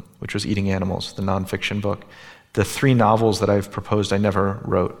of them, which was Eating Animals, the nonfiction book. The 3 novels that I've proposed, I never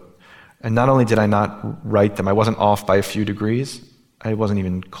wrote. And not only did I not write them, I wasn't off by a few degrees. I wasn't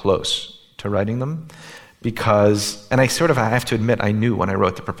even close to writing them. And I have to admit, I knew when I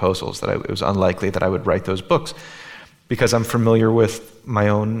wrote the proposals that it was unlikely that I would write those books, because I'm familiar with my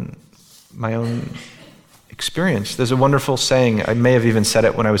own experience. There's a wonderful saying, I may have even said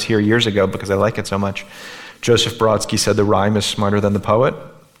it when I was here years ago because I like it so much. Joseph Brodsky said the rhyme is smarter than the poet.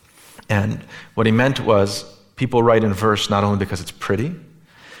 And what he meant was, people write in verse not only because it's pretty,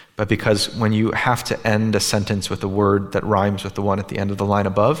 but because when you have to end a sentence with a word that rhymes with the one at the end of the line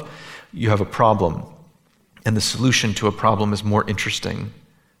above, you have a problem. And the solution to a problem is more interesting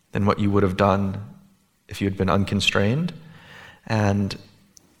than what you would have done if you had been unconstrained. And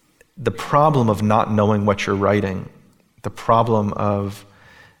the problem of not knowing what you're writing, the problem of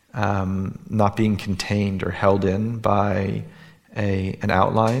not being contained or held in by an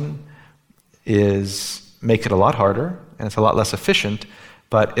outline makes it a lot harder, and it's a lot less efficient,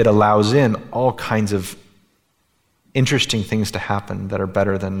 but it allows in all kinds of interesting things to happen that are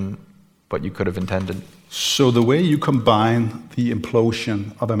better than what you could have intended. So the way you combine the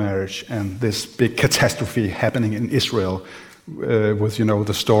implosion of a marriage and this big catastrophe happening in Israel with,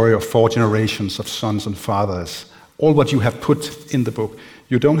 the story of 4 generations of sons and fathers, all what you have put in the book,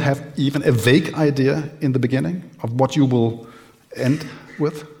 you don't have even a vague idea in the beginning of what you will end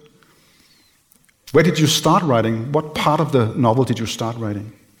with? Where did you start writing? What part of the novel did you start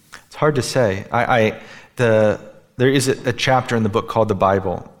writing? It's hard to say. There is a chapter in the book called the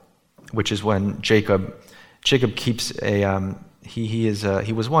Bible, which is when Jacob keeps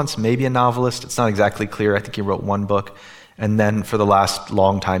he was once maybe a novelist. It's not exactly clear. I think he wrote 1 book, and then for the last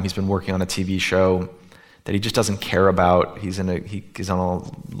long time he's been working on a TV show that he just doesn't care about. He's on a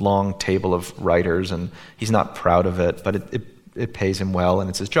long table of writers, and he's not proud of it, but it pays him well, and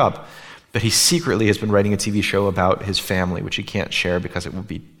it's his job. But he secretly has been writing a TV show about his family, which he can't share because it would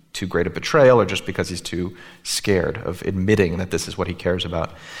be too great a betrayal, or just because he's too scared of admitting that this is what he cares about.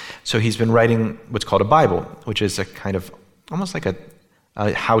 So he's been writing what's called a Bible, which is a kind of almost like a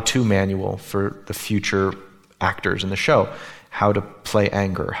how-to manual for the future actors in the show, how to play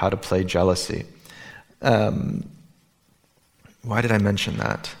anger, how to play jealousy. Why did I mention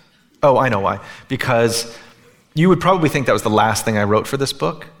that? Oh, I know why. Because you would probably think that was the last thing I wrote for this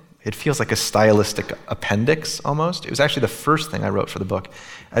book. It feels like a stylistic appendix almost. It was actually the first thing I wrote for the book.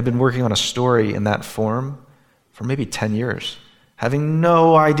 I'd been working on a story in that form for maybe 10 years, having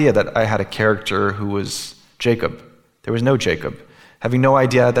no idea that I had a character who was Jacob. There was no Jacob. Having no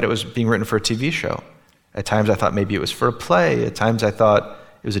idea that it was being written for a TV show. At times I thought maybe it was for a play. At times I thought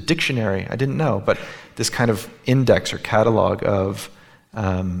it was a dictionary. I didn't know. But this kind of index or catalog of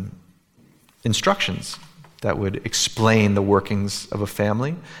instructions that would explain the workings of a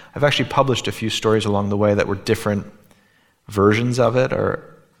family. I've actually published a few stories along the way that were different versions of it.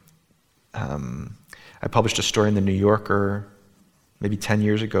 I published a story in the New Yorker maybe 10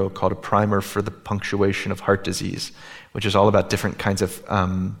 years ago called A Primer for the Punctuation of Heart Disease, which is all about different kinds of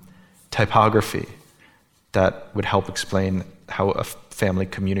typography that would help explain how a family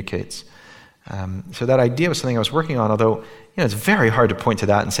communicates. So that idea was something I was working on, although it's very hard to point to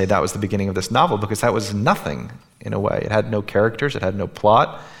that and say that was the beginning of this novel, because that was nothing in a way. It had no characters, it had no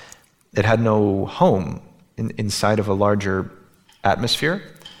plot, it had no home inside of a larger atmosphere.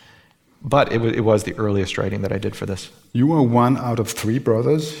 But it was the earliest writing that I did for this. You are 1 out of 3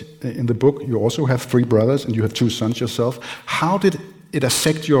 brothers in the book. You also have 3 brothers, and you have 2 sons yourself. How did it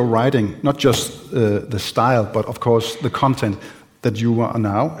affect your writing, not just the style, but of course the content, that you are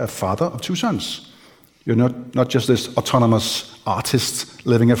now a father of 2 sons? You're not just this autonomous artist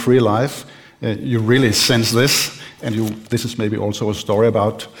living a free life. You really sense this, and this is maybe also a story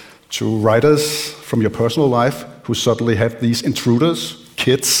about 2 writers from your personal life who suddenly have these intruders,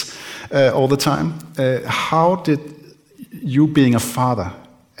 kids, all the time. How did you being a father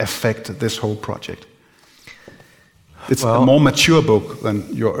affect this whole project? It's a more mature book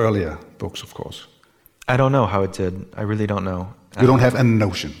than your earlier books, of course. I don't know how it did. I really don't know. You don't have a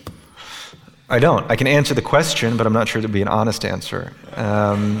notion? I don't. I can answer the question, but I'm not sure it would be an honest answer.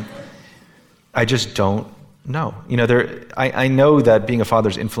 I just don't know. I know that being a father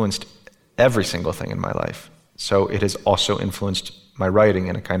has influenced every single thing in my life. So it has also influenced my writing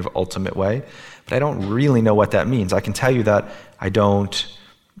in a kind of ultimate way. But I don't really know what that means. I can tell you that I don't,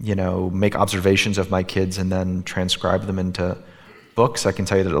 make observations of my kids and then transcribe them into books. I can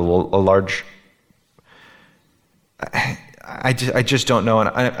tell you that a large... I just don't know.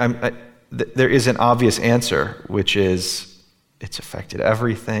 And there is an obvious answer, which is it's affected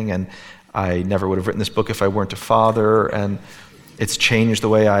everything, and I never would have written this book if I weren't a father, and it's changed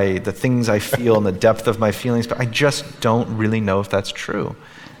the things I feel and the depth of my feelings, but I just don't really know if that's true.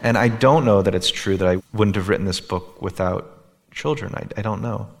 And I don't know that it's true that I wouldn't have written this book without children. I don't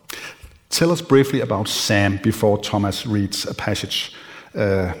know. Tell us briefly about Sam before Thomas reads a passage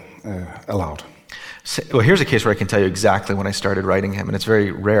aloud. Well, here's a case where I can tell you exactly when I started writing him, and it's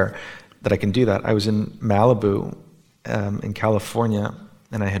very rare that I can do that. I was in Malibu, in California,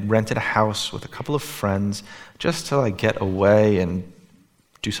 and I had rented a house with a couple of friends just to get away and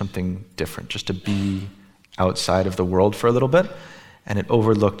do something different, just to be outside of the world for a little bit. And it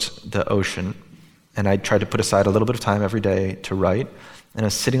overlooked the ocean, and I tried to put aside a little bit of time every day to write. And I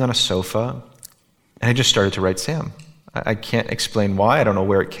was sitting on a sofa, and I just started to write Sam. I can't explain why. I don't know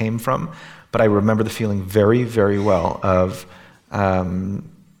where it came from. But I remember the feeling very, very well of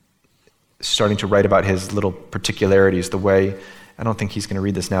starting to write about his little particularities, the way, I don't think he's going to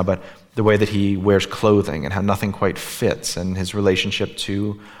read this now, but the way that he wears clothing and how nothing quite fits, and his relationship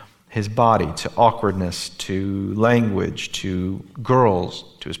to his body, to awkwardness, to language, to girls,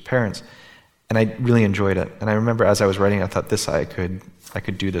 to his parents. And I really enjoyed it. And I remember as I was writing, I thought I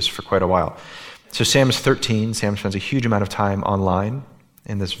could do this for quite a while. So Sam is 13. Sam spends a huge amount of time online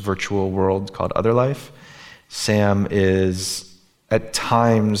in this virtual world called Otherlife. Sam is at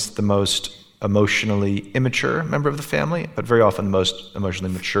times the most emotionally immature member of the family, but very often the most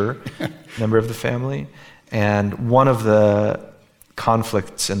emotionally mature member of the family. And one of the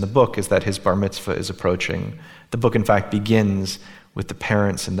conflicts in the book is that his bar mitzvah is approaching. The book, in fact, begins with the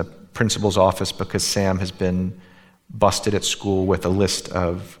parents in the principal's office because Sam has been busted at school with a list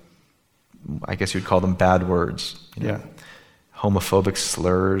of, I guess you'd call them bad words. Homophobic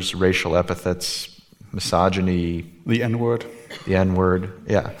slurs, racial epithets, misogyny. The N-word. The N-word,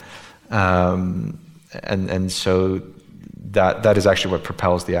 yeah. And so that is actually what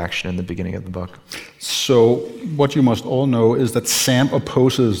propels the action in the beginning of the book. So what you must all know is that Sam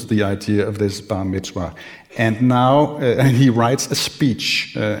opposes the idea of this bar mitzvah. And now he writes a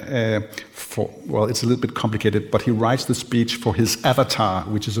speech well, it's a little bit complicated, but he writes the speech for his avatar,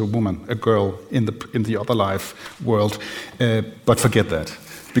 which is a woman, a girl in the Otherlife world. But forget that,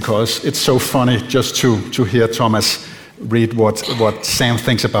 because it's so funny just to hear Thomas read what Sam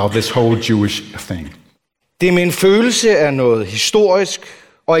thinks about this whole Jewish thing. Det er min følelse af noget historisk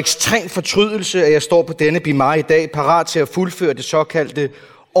og ekstrem fortrydelse, at jeg står på denne bimar i dag, parat til at fuldføre det såkaldte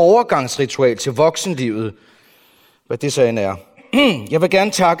overgangsritual til voksenlivet, hvad det så end er. Jeg vil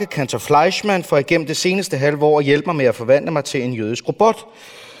gerne takke Kantor Fleischmann for igennem det seneste halve år at hjælpe mig med at forvandle mig til en jødisk robot.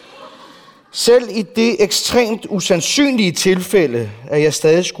 Selv i det ekstremt usandsynlige tilfælde, at jeg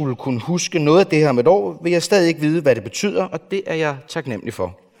stadig skulle kunne huske noget af det her med et år, vil jeg stadig ikke vide, hvad det betyder, og det er jeg taknemmelig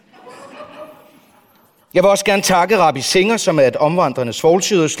for. Jeg vil også gerne takke Rabbi Singer, som er et omvandrende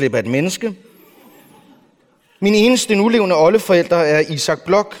svovlsyreslip af et menneske. Min eneste nulevende oldeforælder er Isak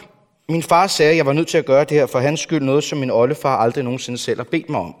Blok. Min far sagde, at jeg var nødt til at gøre det her for hans skyld, noget som min oldefar aldrig nogensinde selv har bedt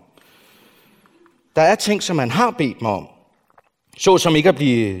mig om. Der er ting, som han har bedt mig om, såsom ikke at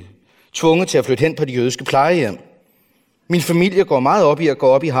blive tvunget til at flytte hen på de jødiske plejehjem. Min familie går meget op i at gå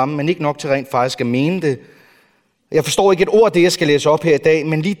op i ham, men ikke nok til rent faktisk at mene det. Jeg forstår ikke et ord af det, jeg skal læse op her i dag,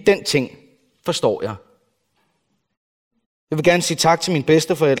 men lige den ting forstår jeg. Jeg vil gerne sige tak til mine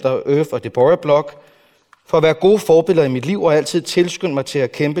bedsteforældre, Irv og Deborah Blok, for at være gode forbilleder i mit liv og altid tilskynde mig til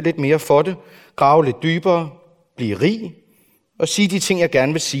at kæmpe lidt mere for det, grave lidt dybere, blive rig og sige de ting, jeg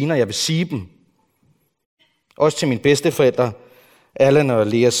gerne vil sige, når jeg vil sige dem. Også til mine bedsteforældre, Allan og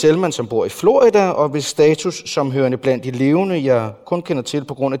Lea Selman, som bor i Florida, og hvis status som hørende blandt de levende, jeg kun kender til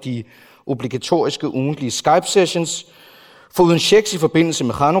på grund af de obligatoriske ugentlige Skype-sessions, foruden checks i forbindelse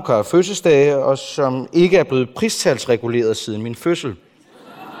med Hanukkah og fødselsdage, og som ikke er blevet pristalsreguleret siden min fødsel.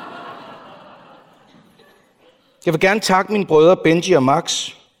 Jeg vil gerne takke mine brødre Benji og Max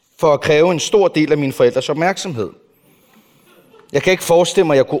for at kræve en stor del af mine forældres opmærksomhed. Jeg kan ikke forestille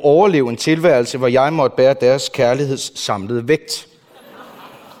mig, at jeg kunne overleve en tilværelse, hvor jeg måtte bære deres kærligheds samlede vægt.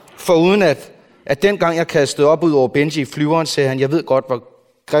 Foruden at dengang jeg kastede op ud over Benji i flyveren, sagde han, jeg ved godt, hvor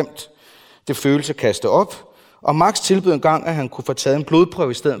grimt det føles at kaste op. Og Max tilbød en gang, at han kunne få taget en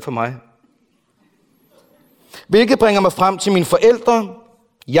blodprøve i stedet for mig. Hvilket bringer mig frem til mine forældre,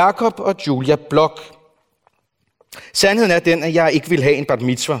 Jakob og Julia Blok. Sandheden er den, at jeg ikke ville have en bat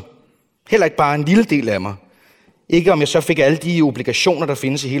mitzvah. Heller ikke bare en lille del af mig. Ikke om jeg så fik alle de obligationer, der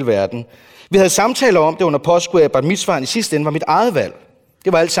findes i hele verden. Vi havde samtaler om det under påskud af, at bat mitzvahen i sidste ende var mit eget valg.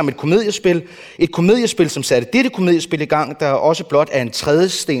 Det var alt sammen et komediespil. Et komediespil, som satte dette komediespil i gang, der også blot er en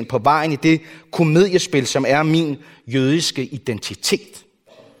trædesten på vejen i det komediespil, som er min jødiske identitet.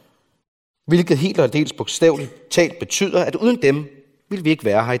 Hvilket helt og dels bogstaveligt talt betyder, at uden dem ville vi ikke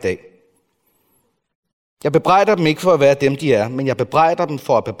være her i dag. Jeg bebrejder dem ikke for at være dem, de er, men jeg bebrejder dem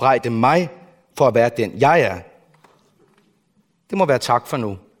for at bebrejde mig for at være den, jeg er. Det må være tak for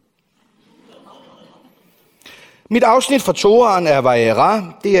nu. Mit afsnit fra Toraen er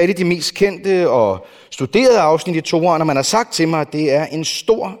Vayera. Det er et af de mest kendte og studerede afsnit i Toraen, og man har sagt til mig, at det er en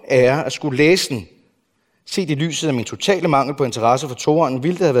stor ære at skulle læse den. Set i lyset af min totale mangel på interesse for Toraen,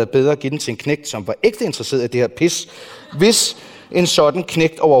 ville det have været bedre at give den til en knægt, som var ægte interesseret i det her pis, hvis en sådan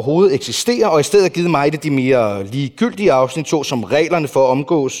knægt overhovedet eksisterer, og i stedet givet mig det de mere ligegyldige afsnit, så som reglerne for at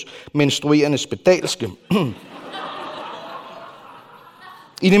omgås menstruerende spedalske.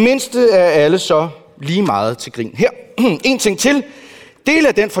 I det mindste er alle så lige meget til grin her. En ting til. Del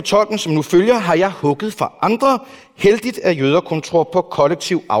af den fortolkning, som nu følger, har jeg hugget fra andre. Heldigt at jøder kun tror på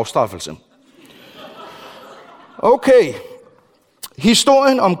kollektiv afstraffelse. Okay.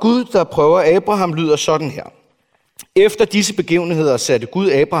 Historien om Gud, der prøver Abraham, lyder sådan her. Efter disse begivenheder satte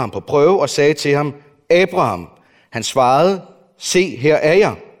Gud Abraham på prøve og sagde til ham, Abraham, han svarede, se, her er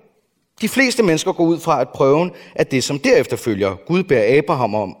jeg. De fleste mennesker går ud fra, at prøven er det, som derefter følger. Gud beder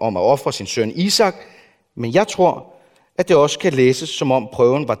Abraham om at ofre sin søn Isak, men jeg tror, at det også kan læses, som om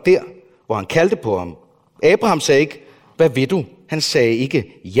prøven var der, hvor han kaldte på ham. Abraham sagde ikke, hvad vil du? Han sagde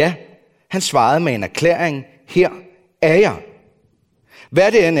ikke ja. Han svarede med en erklæring, her er jeg.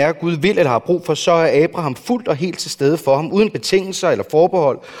 Hvad det end er, Gud vil eller har brug for, så er Abraham fuldt og helt til stede for ham, uden betingelser eller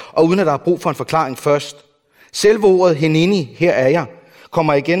forbehold, og uden at der er brug for en forklaring først. Selve ordet henini, her er jeg,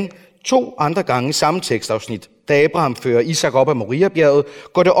 kommer igen 2 andre gange i samme tekstafsnit. Da Abraham fører Isak op ad Moriabjerget,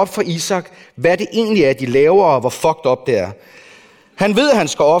 går det op for Isak, hvad det egentlig er, de laver, og hvor fucked up det er. Han ved, at han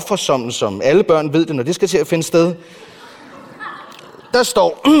skal ofre, som alle børn ved det, når det skal til at finde sted. Der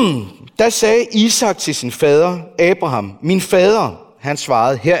står, der sagde Isak til sin fader, Abraham, min fader. Han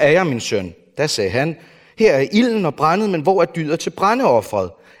svarede, her er jeg, min søn. Der sagde han, her er ilden og brændet, men hvor er dyret til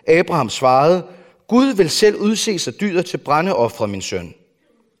brændeoffret? Abraham svarede, Gud vil selv udse sig dyret til brændeoffret, min søn.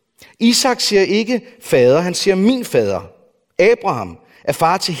 Isak siger ikke fader, han siger min fader. Abraham er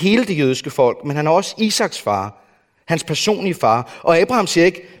far til hele det jødiske folk, men han er også Isaks far, hans personlige far. Og Abraham siger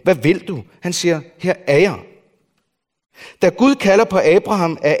ikke, hvad vil du? Han siger, her er jeg. Da Gud kalder på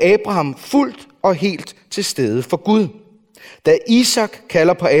Abraham, er Abraham fuldt og helt til stede for Gud. Da Isak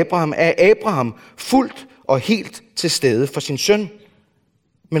kalder på Abraham, er Abraham fuldt og helt til stede for sin søn.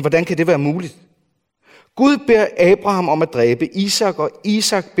 Men hvordan kan det være muligt? Gud beder Abraham om at dræbe Isak, og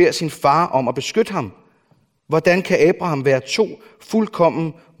Isak beder sin far om at beskytte ham. Hvordan kan Abraham være 2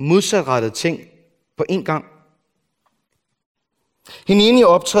 fuldkommen modsatrettede ting på én gang? Hineni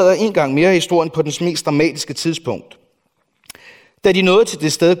optræder en gang mere i historien på dens mest dramatiske tidspunkt. Da de nåede til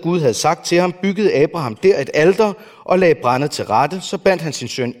det sted, Gud havde sagt til ham, byggede Abraham der et alter og lagde brændet til rette. Så bandt han sin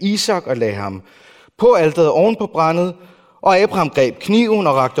søn Isak og lagde ham på alteret oven på brændet, og Abraham greb kniven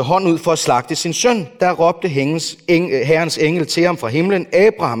og rakte hånden ud for at slagte sin søn. Der råbte Herrens engel til ham fra himlen,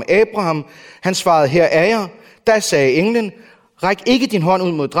 Abraham, Abraham. Han svarede, her er jeg. Der sagde englen, ræk ikke din hånd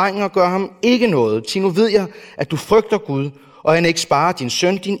ud mod drengen og gør ham ikke noget. Til nu ved jeg, at du frygter Gud, og han ikke sparer din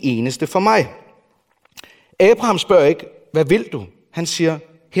søn, din eneste, for mig. Abraham spørger ikke, hvad vil du? Han siger,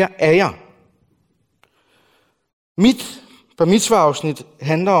 her er jeg. Mit bar-mitzvah-afsnit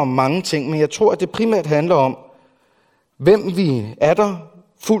handler om mange ting, men jeg tror, at det primært handler om, hvem vi er der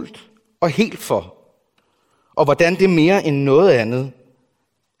fuldt og helt for, og hvordan det mere end noget andet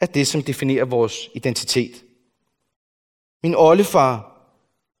er det, som definerer vores identitet. Min oldefar,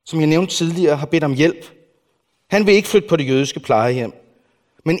 som jeg nævnte tidligere, har bedt om hjælp. Han vil ikke flytte på det jødiske plejehjem,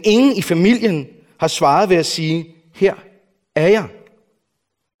 men ingen i familien har svaret ved at sige, her er jeg.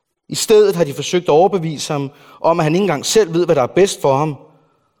 I stedet har de forsøgt at overbevise ham om, at han ikke engang selv ved, hvad der er bedst for ham,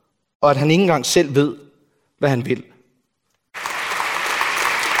 og at han ikke engang selv ved, hvad han vil.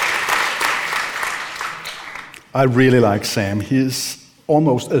 I really like Sam. He is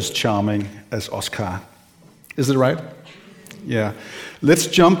almost as charming as Oscar. Is it right? Yeah. Let's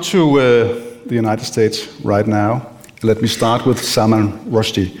jump to the United States right now. Let me start with Salman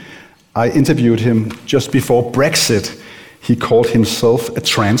Rushdie. I interviewed him just before Brexit. He called himself a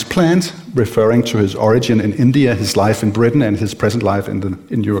transplant, referring to his origin in India, his life in Britain, and his present life in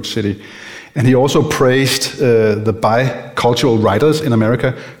New York City. And he also praised the bicultural writers in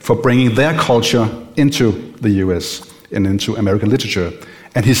America for bringing their culture into the US and into American literature.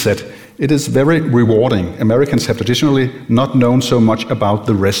 And he said, it is very rewarding. Americans have traditionally not known so much about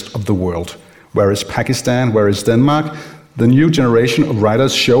the rest of the world. Whereas Pakistan, whereas Denmark, the new generation of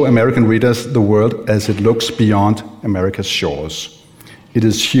writers show American readers the world as it looks beyond America's shores. It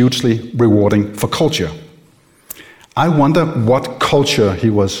is hugely rewarding for culture. I wonder what culture he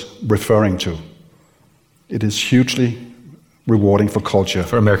was referring to. It is hugely rewarding for culture.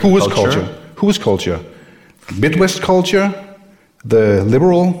 For American culture? Who is culture? Midwest culture? The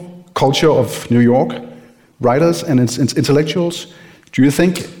liberal culture of New York? Writers and its intellectuals? Do you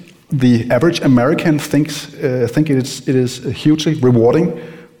think the average American think it is hugely rewarding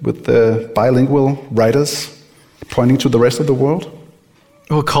with the bilingual writers pointing to the rest of the world?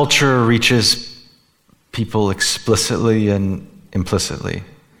 Well, culture reaches people explicitly and implicitly.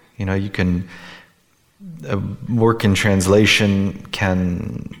 You know, you can work in translation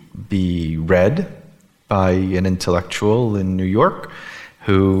can be read by an intellectual in New York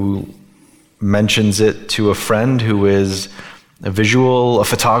who mentions it to a friend who is a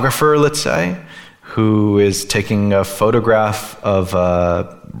photographer, let's say, who is taking a photograph of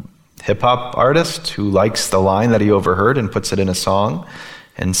a hip-hop artist who likes the line that he overheard and puts it in a song.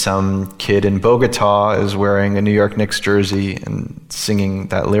 And some kid in Bogota is wearing a New York Knicks jersey and singing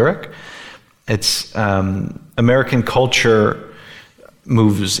that lyric. It's American culture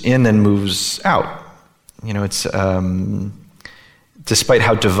moves in and moves out. You know, it's despite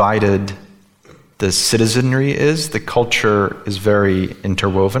how divided the citizenry is, the culture is very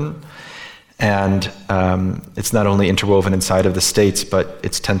interwoven. And it's not only interwoven inside of the states, but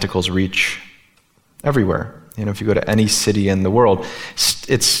its tentacles reach everywhere. If you go to any city in the world,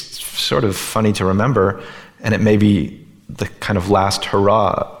 it's sort of funny to remember, and it may be the kind of last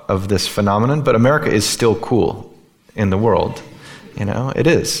hurrah of this phenomenon, but America is still cool in the world. It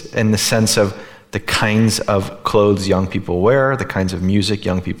is, in the sense of the kinds of clothes young people wear, the kinds of music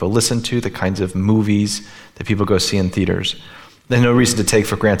young people listen to, the kinds of movies that people go see in theaters. There's no reason to take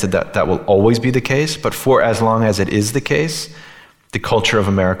for granted that that will always be the case, but for as long as it is the case, the culture of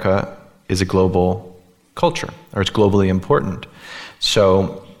America is a global culture, or it's globally important.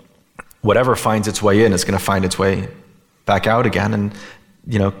 So whatever finds its way in is going to find its way back out again, and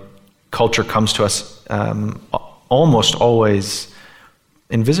culture comes to us almost always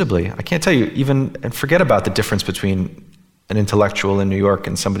invisibly. I can't tell you, and forget about the difference between an intellectual in New York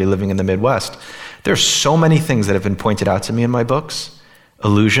and somebody living in the Midwest. There's so many things that have been pointed out to me in my books,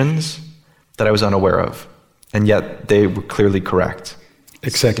 illusions that I was unaware of, and yet they were clearly correct.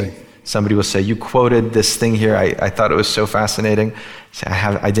 Exactly. Somebody will say, you quoted this thing here, I thought it was so fascinating. Say,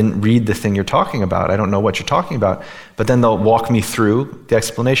 I didn't read the thing you're talking about, I don't know what you're talking about. But then they'll walk me through the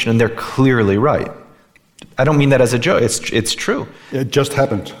explanation, and they're clearly right. I don't mean that as a joke, it's true. It just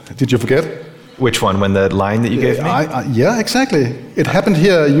happened. Did you forget? Which one, when the line that you gave me? Yeah, exactly. It happened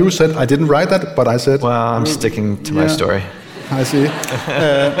here, you said, I didn't write that, but I said... Well, I'm sticking to my story. I see.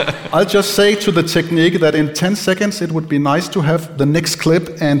 I'll just say to the technique that in 10 seconds it would be nice to have the next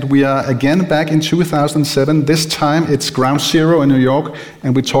clip, and we are again back in 2007. This time it's Ground Zero in New York,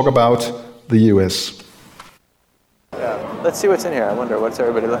 and we talk about the US. Yeah. Let's see what's in here. I wonder, what's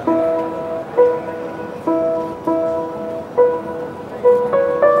everybody looking?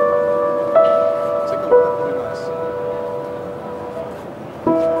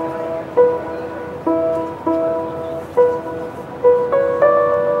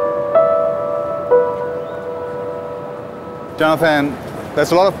 Jonathan,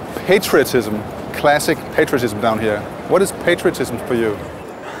 there's a lot of patriotism, classic patriotism down here. What is patriotism for you?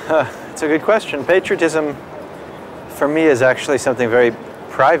 It's a good question. Patriotism, for me, is actually something very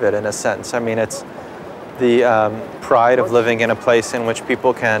private in a sense. I mean, it's the pride of living in a place in which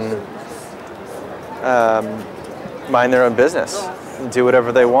people can mind their own business and do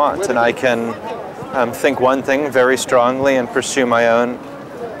whatever they want. And I can think one thing very strongly and pursue my own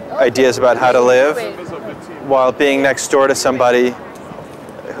ideas about how to live, while being next door to somebody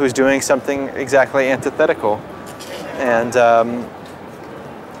who's doing something exactly antithetical. And,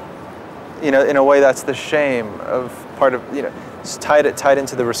 in a way that's the shame of part of, it's tied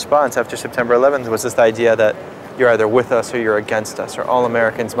into the response after September 11th was this idea that you're either with us or you're against us, or all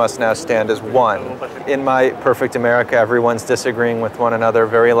Americans must now stand as one. In my perfect America, everyone's disagreeing with one another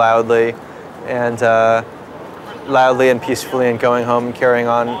very loudly and peacefully, and going home and carrying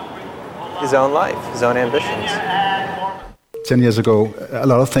on his own life, his own ambitions. 10 years ago, a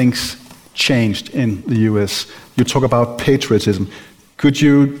lot of things changed in the US. You talk about patriotism. Could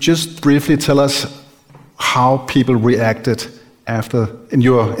you just briefly tell us how people reacted in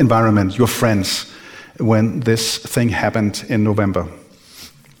your environment, your friends, when this thing happened in November?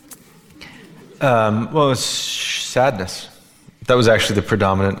 Well, it's sadness. That was actually the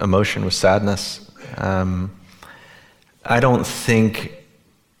predominant emotion, was sadness. I don't think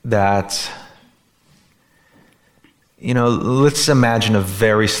that, let's imagine a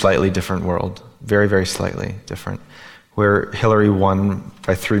very slightly different world, very, very slightly different, where Hillary won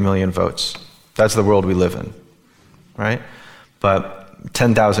by 3 million votes. That's the world we live in, right? But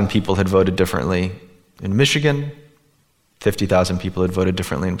 10,000 people had voted differently in Michigan, 50,000 people had voted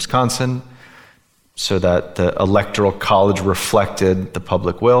differently in Wisconsin, so that the Electoral College reflected the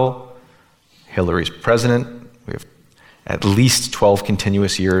public will. Hillary's president. We have at least 12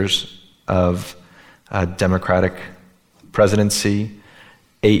 continuous years of Democratic presidency,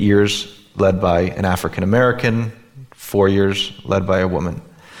 8 years led by an African American, 4 years led by a woman.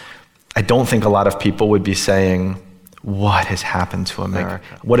 I don't think a lot of people would be saying, what has happened to America?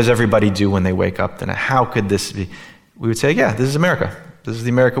 What does everybody do when they wake up? Then how could this be? We would say, yeah, this is America. This is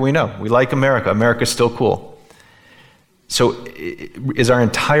the America we know. We like America. America's still cool. So is our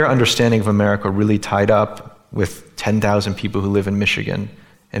entire understanding of America really tied up with 10,000 people who live in Michigan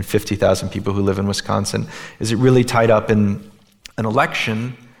and 50,000 people who live in Wisconsin? Is it really tied up in an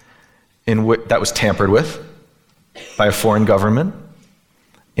election that was tampered with by a foreign government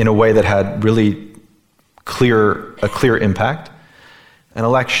in a way that had really a clear impact? An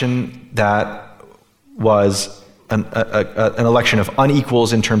election that was an election of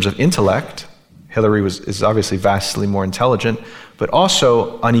unequals in terms of intellect. Hillary is obviously vastly more intelligent, but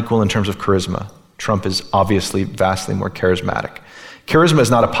also unequal in terms of charisma. Trump is obviously vastly more charismatic. Charisma is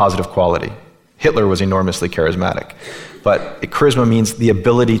not a positive quality. Hitler was enormously charismatic. But charisma means the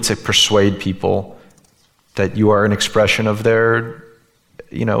ability to persuade people that you are an expression of their,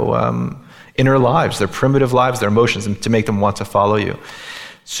 inner lives, their primitive lives, their emotions, and to make them want to follow you.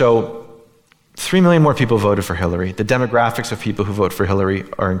 So 3 million more people voted for Hillary. The demographics of people who vote for Hillary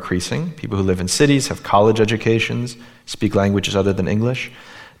are increasing. People who live in cities, have college educations, speak languages other than English.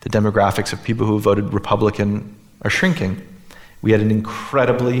 The demographics of people who voted Republican are shrinking. We had an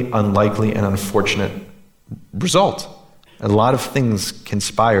incredibly unlikely and unfortunate result. A lot of things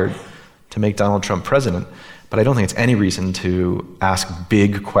conspired to make Donald Trump president, but I don't think it's any reason to ask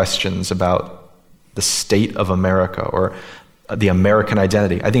big questions about the state of America or the American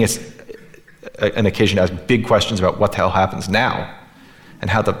identity. I think it's an occasion to ask big questions about what the hell happens now and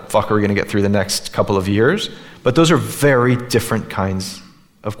how the fuck are we going to get through the next couple of years. But those are very different kinds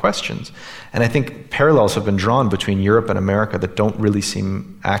of questions. And I think parallels have been drawn between Europe and America that don't really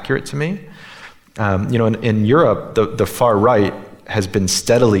seem accurate to me. In Europe, the far right has been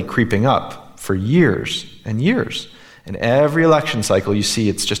steadily creeping up for years and years. In every election cycle, you see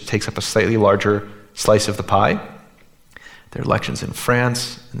it just takes up a slightly larger slice of the pie. There are elections in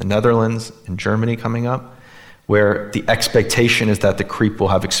France, in the Netherlands, in Germany coming up, where the expectation is that the creep will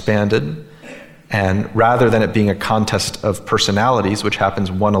have expanded. And rather than it being a contest of personalities, which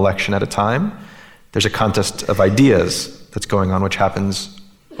happens one election at a time, there's a contest of ideas that's going on, which happens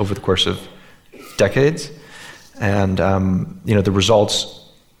over the course of decades. And the results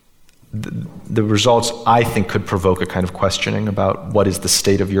I think could provoke a kind of questioning about what is the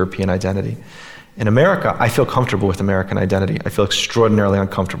state of European identity. In America, I feel comfortable with American identity. I feel extraordinarily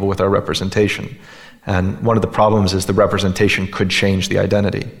uncomfortable with our representation. And one of the problems is the representation could change the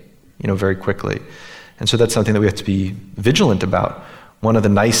identity, very quickly. And so that's something that we have to be vigilant about. One of the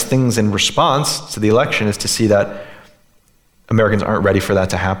nice things in response to the election is to see that Americans aren't ready for that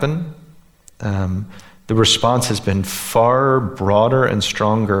to happen. The response has been far broader and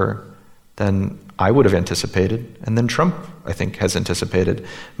stronger than I would have anticipated, and then Trump, I think, has anticipated.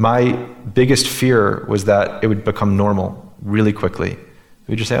 My biggest fear was that it would become normal really quickly.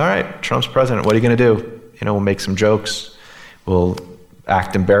 We'd just say, all right, Trump's president, what are you going to do? We'll make some jokes, we'll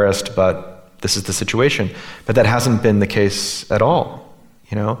act embarrassed, but this is the situation. But that hasn't been the case at all.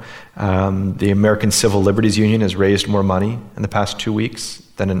 The American Civil Liberties Union has raised more money in the past 2 weeks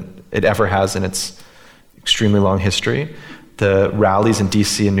than it ever has in its extremely long history. The rallies in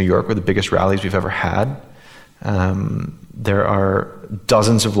DC and New York were the biggest rallies we've ever had. There are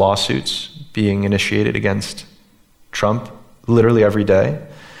dozens of lawsuits being initiated against Trump literally every day.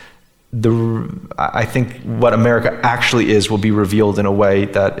 I think what America actually is will be revealed in a way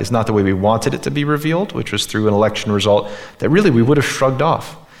that is not the way we wanted it to be revealed, which was through an election result that really we would have shrugged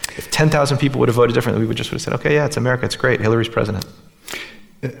off. If 10,000 people would have voted differently, we would have said, okay, yeah, it's America, it's great, Hillary's president.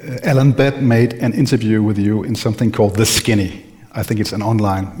 Alan Bett made an interview with you in something called The Skinny. I think it's an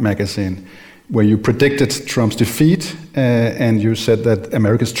online magazine, where you predicted Trump's defeat, and you said that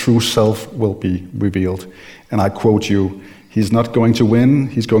America's true self will be revealed. And I quote you, "He's not going to win,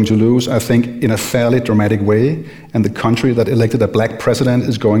 he's going to lose, I think, in a fairly dramatic way, and the country that elected a black president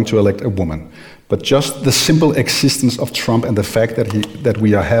is going to elect a woman. But just the simple existence of Trump and the fact that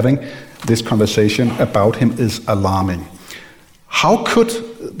we are having this conversation about him is alarming." How could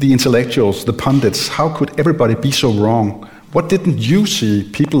the intellectuals, the pundits, how could everybody be so wrong? What didn't you see,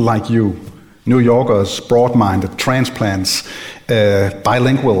 people like you, New Yorkers, broad-minded, transplants,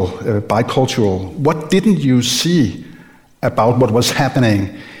 bilingual, bicultural, what didn't you see about what was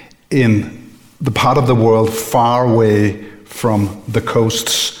happening in the part of the world far away from the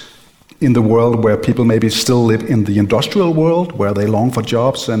coasts, in the world where people maybe still live in the industrial world, where they long for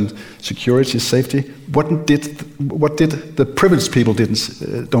jobs and security, safety? What did the privileged people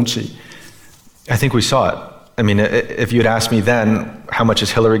don't see? I think we saw it. I mean, if you had asked me then, how much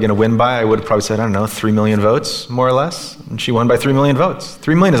is Hillary going to win by, I would have probably said, 3 million votes, more or less. And she won by 3 million votes.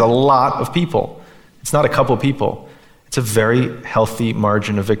 3 million is a lot of people. It's not a couple people. It's a very healthy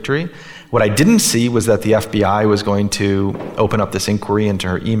margin of victory. What I didn't see was that the FBI was going to open up this inquiry into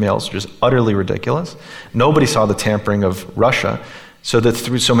her emails, which is utterly ridiculous. Nobody saw the tampering of Russia.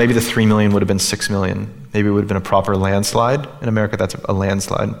 So maybe the 3 million would have been 6 million. Maybe it would have been a proper landslide. In America, that's a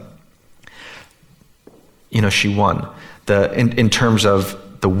landslide. She won. In terms of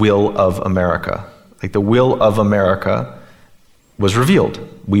the will of America. Like, the will of America was revealed.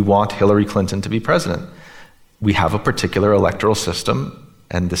 We want Hillary Clinton to be president. We have a particular electoral system,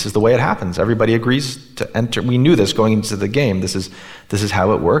 and this is the way it happens. Everybody agrees to enter. We knew this going into the game. This is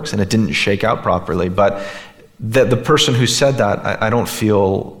how it works, and it didn't shake out properly. But the person who said that, I don't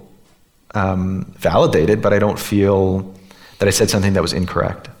feel validated, but I don't feel that I said something that was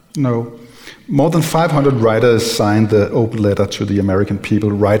incorrect. No. More than 500 writers signed the open letter to the American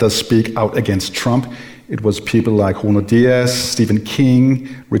people. Writers speak out against Trump. It was people like Junot Díaz, Stephen King,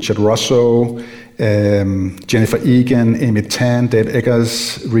 Richard Russo, Jennifer Egan, Amy Tan, Dave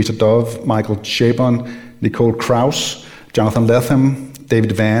Eggers, Rita Dove, Michael Chabon, Nicole Krauss, Jonathan Lethem,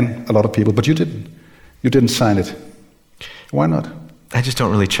 David Vann, a lot of people. But you didn't. You didn't sign it. Why not? I just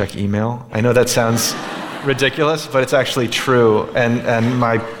don't really check email. I know that sounds ridiculous, but it's actually true, and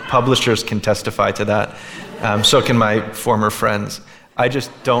my publishers can testify to that. So can my former friends. I just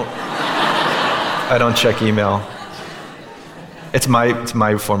don't. I don't check email. It's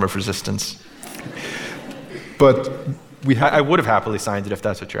my form of resistance. But I would have happily signed it if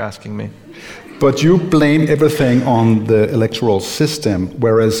that's what you're asking me. But you blame everything on the electoral system,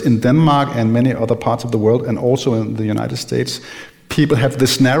 whereas in Denmark and many other parts of the world, and also in the United States, people have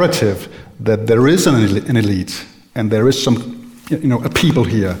this narrative that there is an elite and there is some, a people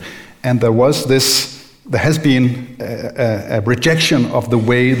here, and there has been a rejection of the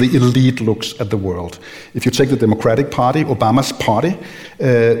way the elite looks at the world. If you take the Democratic Party, Obama's party,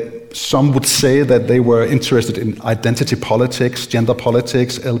 some would say that they were interested in identity politics, gender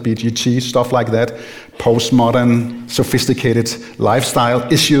politics, LGBT, stuff like that, postmodern, sophisticated lifestyle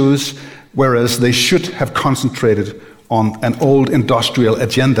issues, whereas they should have concentrated on an old industrial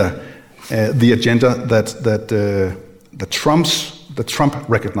agenda, the agenda that Trump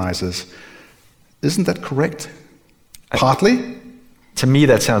recognizes. Isn't that correct? Partly? To me,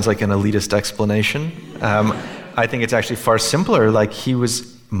 that sounds like an elitist explanation. I think it's actually far simpler. Like, he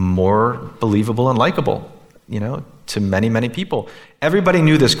was more believable and likable, to many, many people. Everybody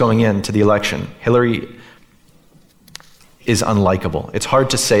knew this going into the election. Hillary is unlikable. It's hard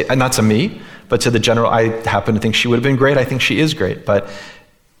to say, and not to me, but to the general. I happen to think she would have been great. I think she is great. But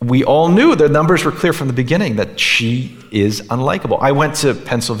we all knew, the numbers were clear from the beginning, that she is unlikable. I went to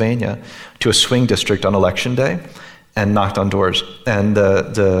Pennsylvania to a swing district on election day and knocked on doors. And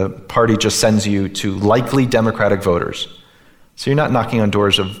the party just sends you to likely Democratic voters. So you're not knocking on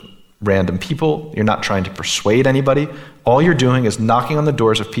doors of random people. You're not trying to persuade anybody. All you're doing is knocking on the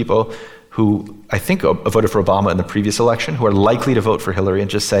doors of people who I think voted for Obama in the previous election, who are likely to vote for Hillary, and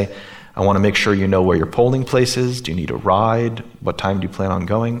just say, I want to make sure you know where your polling place is. Do you need a ride? What time do you plan on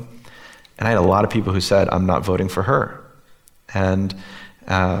going? And I had a lot of people who said, I'm not voting for her. And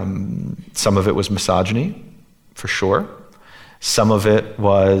some of it was misogyny, for sure. Some of it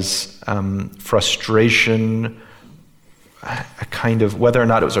was frustration, a kind of, whether or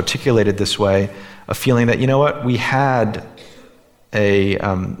not it was articulated this way, a feeling that, we had a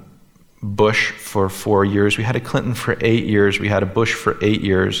Bush for 4 years, we had a Clinton for 8 years, we had a Bush for 8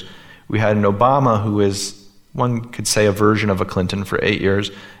 years, we had an Obama who is, one could say, a version of a Clinton for 8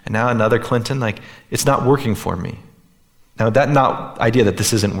 years, and now another Clinton. Like, it's not working for me. Now, that idea that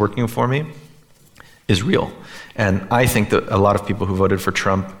this isn't working for me is real. And I think that a lot of people who voted for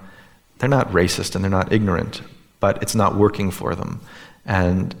Trump, they're not racist and they're not ignorant, but it's not working for them.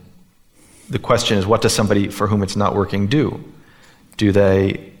 And the question is, what does somebody for whom it's not working do? Do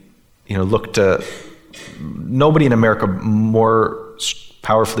they, look to... Nobody in America more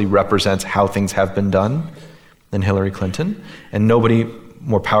powerfully represents how things have been done than Hillary Clinton, and nobody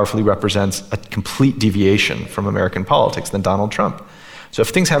more powerfully represents a complete deviation from American politics than Donald Trump. So if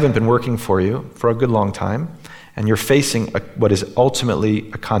things haven't been working for you for a good long time, and you're facing what is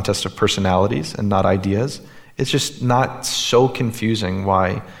ultimately a contest of personalities and not ideas, it's just not so confusing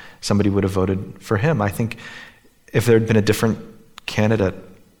why somebody would have voted for him. I think if there had been a different candidate,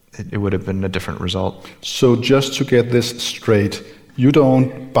 it would have been a different result. So just to get this straight, you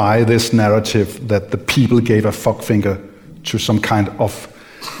don't buy this narrative that the people gave a fuck finger to some kind of,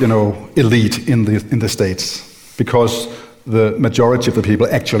 elite in the States, because the majority of the people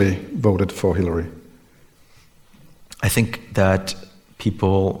actually voted for Hillary. I think that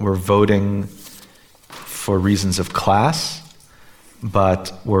people were voting for reasons of class,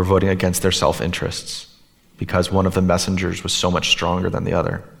 but were voting against their self-interests because one of the messengers was so much stronger than the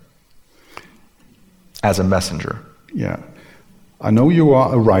other as a messenger. Yeah. I know you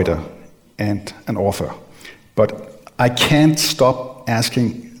are a writer and an author, but I can't stop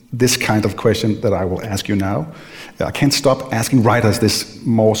asking this kind of question that I will ask you now. I can't stop asking writers this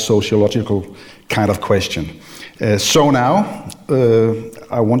more sociological kind of question. So now,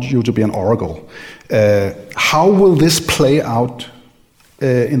 I want you to be an oracle. How will this play out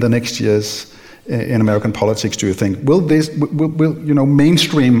in the next years in American politics, do you think? Will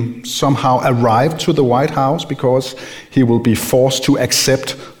mainstream somehow arrive to the White House because he will be forced to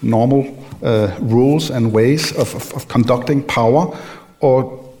accept normal rules and ways of conducting power?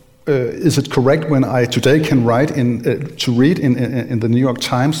 Or is it correct when I today can write to read in the New York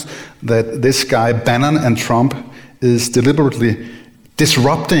Times that this guy Bannon and Trump is deliberately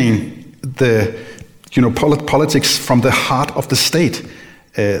disrupting the politics from the heart of the state?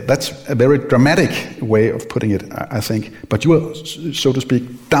 That's a very dramatic way of putting it, I think. But you are, so to speak,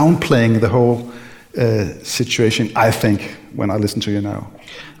 downplaying the whole situation, I think, when I listen to you now.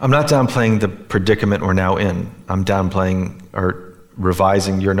 I'm not downplaying the predicament we're now in. I'm downplaying or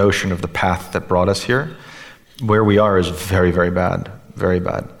revising your notion of the path that brought us here. Where we are is very, very bad, very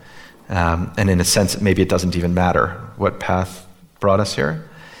bad. And in a sense, maybe it doesn't even matter what path brought us here.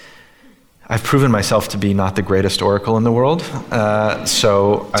 I've proven myself to be not the greatest oracle in the world,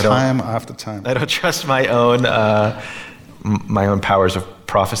 so I don't. Time after time. I don't trust my own powers of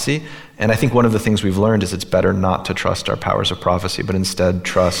prophecy. And I think one of the things we've learned is it's better not to trust our powers of prophecy, but instead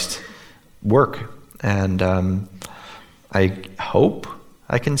trust work. And I hope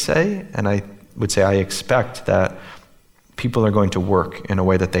I can say, and I would say I expect that people are going to work in a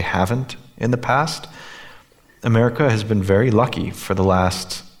way that they haven't in the past. America has been very lucky for the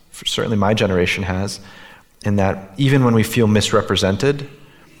last, certainly my generation has, in that even when we feel misrepresented,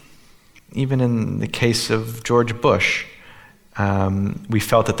 even in the case of George Bush, we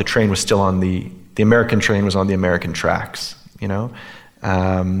felt that the train was still on the American train was on the American tracks, and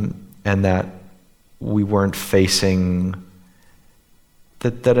that we weren't facing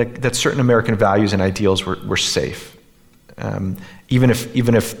that certain American values and ideals were safe, even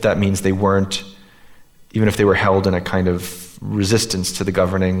if that means they weren't, even if they were held in a kind of resistance to the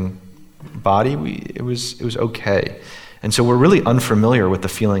governing body, it was okay. And so we're really unfamiliar with the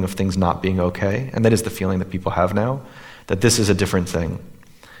feeling of things not being okay, and that is the feeling that people have now, that this is a different thing.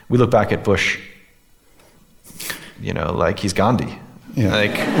 We look back at Bush, like he's Gandhi.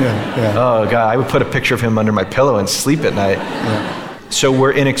 Yeah. Oh God, I would put a picture of him under my pillow and sleep at night. Yeah. So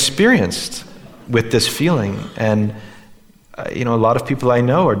we're inexperienced with this feeling, and a lot of people I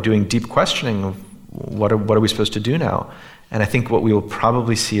know are doing deep questioning of what are we supposed to do now? And I think what we will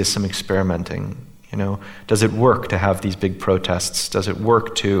probably see is some experimenting. Does it work to have these big protests? Does it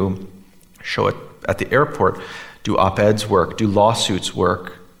work to show it at the airport? Do op-eds work? Do lawsuits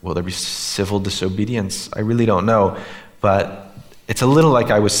work? Will there be civil disobedience? I really don't know, but it's a little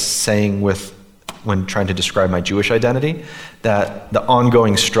like I was saying when trying to describe my Jewish identity, that the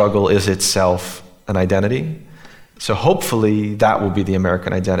ongoing struggle is itself an identity. So hopefully that will be the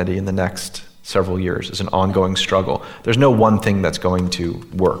American identity in the next several years, is an ongoing struggle. There's no one thing that's going to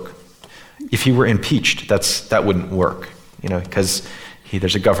work. If he were impeached, that wouldn't work, because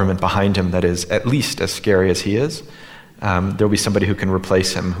there's a government behind him that is at least as scary as he is. There'll be somebody who can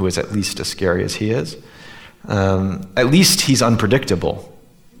replace him who is at least as scary as he is. At least he's unpredictable.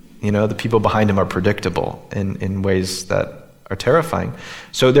 The people behind him are predictable in ways that are terrifying.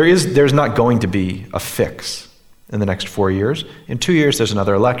 So there's not going to be a fix in the next 4 years. In 2 years, there's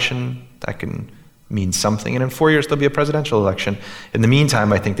another election that can mean something. And in 4 years, there'll be a presidential election. In the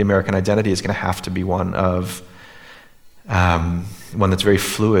meantime, I think the American identity is going to have to be one that's very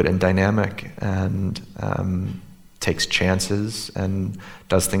fluid and dynamic and takes chances and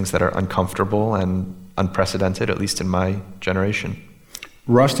does things that are uncomfortable and unprecedented, at least in my generation.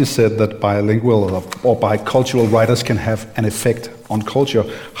 Rushdie said that bilingual or bicultural writers can have an effect on culture.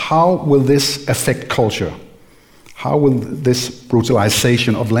 How will this affect culture? How will this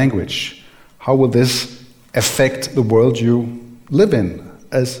brutalization of language, how will this affect the world you live in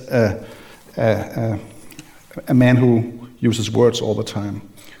as a man who uses words all the time?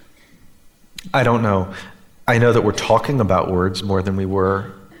 I don't know. I know that we're talking about words more than we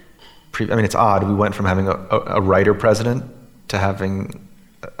were. It's odd. We went from having a writer president to having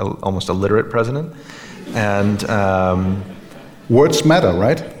almost a literate president. And words matter,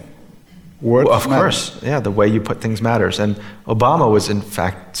 right? Words of matter. Course, yeah, the way you put things matters. And Obama was, in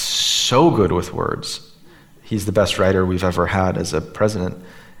fact, so good with words. He's the best writer we've ever had as a president.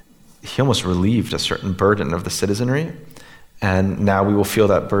 He almost relieved a certain burden of the citizenry. And now we will feel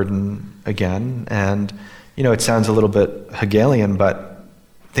that burden again. And, it sounds a little bit Hegelian, but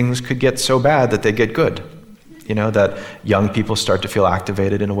things could get so bad that they get good. That young people start to feel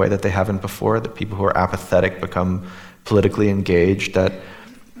activated in a way that they haven't before, that people who are apathetic become politically engaged, that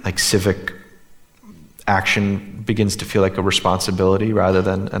civic action begins to feel like a responsibility rather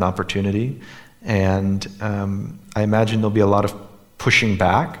than an opportunity. And I imagine there'll be a lot of pushing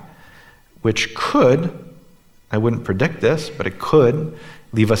back, which could, I wouldn't predict this, but it could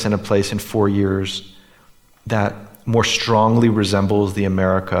leave us in a place in 4 years that more strongly resembles the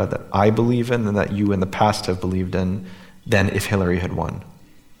America that I believe in and that you in the past have believed in than if Hillary had won.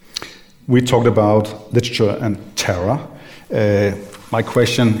 We talked about literature and terror. my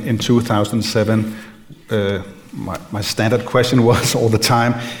question in 2007, my standard question was all the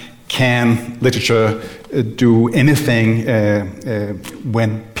time, can literature do anything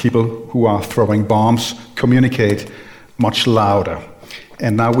when people who are throwing bombs communicate much louder?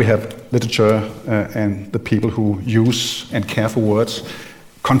 And now we have literature and the people who use and care for words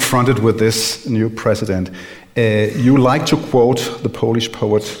confronted with this new president. You like to quote the Polish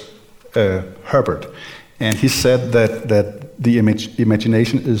poet Herbert, and he said that the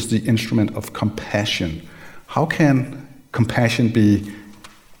imagination is the instrument of compassion. How can compassion be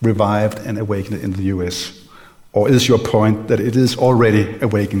revived and awakened in the US? Or is your point that it is already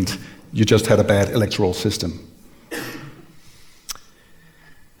awakened, you just had a bad electoral system?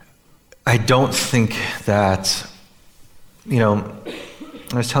 I don't think that,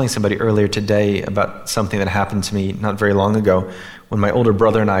 I was telling somebody earlier today about something that happened to me not very long ago when my older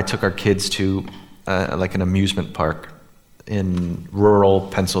brother and I took our kids to like an amusement park in rural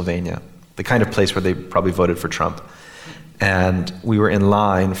Pennsylvania, the kind of place where they probably voted for Trump. And we were in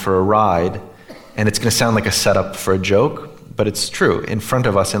line for a ride, and it's going to sound like a setup for a joke, but it's true. In front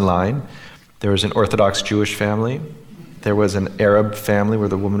of us in line, there was an Orthodox Jewish family. There was an Arab family where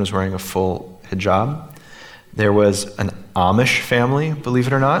the woman was wearing a full hijab. There was an Amish family, believe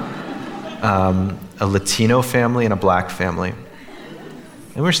it or not, a Latino family, and a black family.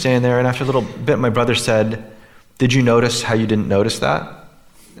 And we're standing there, and after a little bit, my brother said, "Did you notice how you didn't notice that?"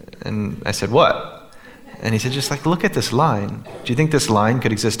 And I said, "What?" And he said, "Just look at this line. Do you think this line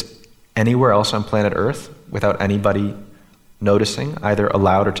could exist anywhere else on planet Earth without anybody noticing, either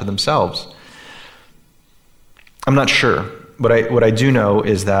aloud or to themselves?" I'm not sure. What I do know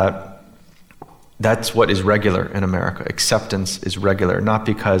is that that's what is regular in America. Acceptance is regular, not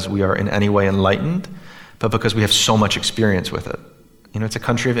because we are in any way enlightened, but because we have so much experience with it. It's a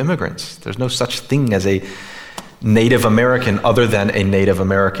country of immigrants. There's no such thing as a Native American other than a Native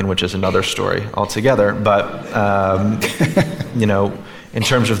American, which is another story altogether. But, in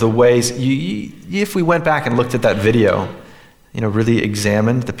terms of the ways, if we went back and looked at that video, really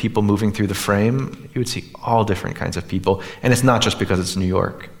examined the people moving through the frame, you would see all different kinds of people. And it's not just because it's New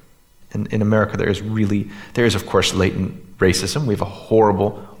York. In America, there is of course latent racism. We have a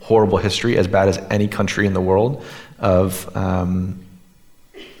horrible, horrible history, as bad as any country in the world, of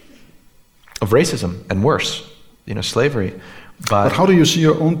racism, and worse, slavery. But how do you see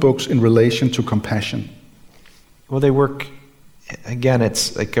your own books in relation to compassion? Well, they work, again,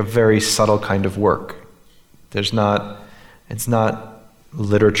 it's like a very subtle kind of work. It's not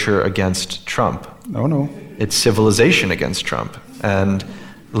literature against Trump. No. It's civilization against Trump. And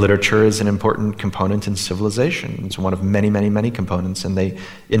literature is an important component in civilization. It's one of many, many, many components, and they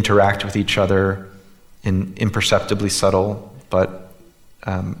interact with each other in imperceptibly subtle but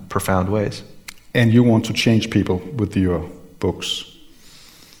profound ways. And you want to change people with your books.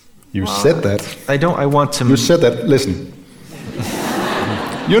 You said that. I want to... You said that, listen.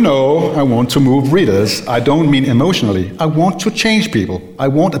 I want to move readers. I don't mean emotionally. I want to change people. I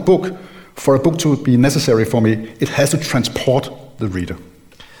want for a book to be necessary for me, it has to transport the reader.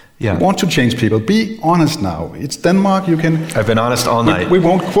 Yeah. I want to change people. Be honest now. It's Denmark, you can... I've been honest all night. We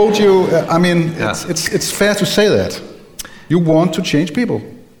won't quote you. It's fair to say that. You want to change people.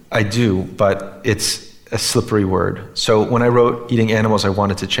 I do, but it's a slippery word. So when I wrote Eating Animals, I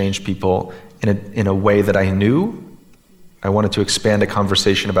wanted to change people in a way that I knew. I wanted to expand a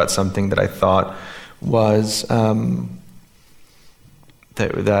conversation about something that I thought was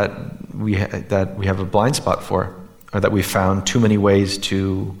that we have a blind spot for, or that we found too many ways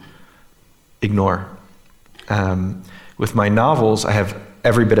to ignore. With my novels, I have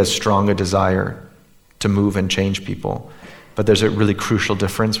every bit as strong a desire to move and change people. But there's a really crucial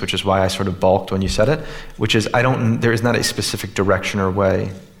difference, which is why I sort of balked when you said it, which is there is not a specific direction or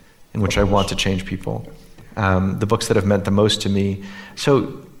way in which I want to change people. The books that have meant the most to me.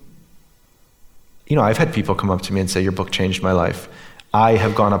 So, I've had people come up to me and say, "Your book changed my life." I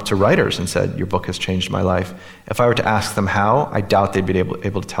have gone up to writers and said, "Your book has changed my life." If I were to ask them how, I doubt they'd be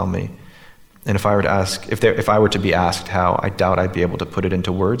able to tell me. And if I were to be asked how, I doubt I'd be able to put it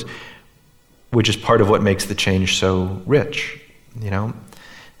into words, which is part of what makes the change so rich,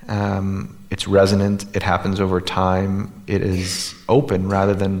 It's resonant, it happens over time, it is open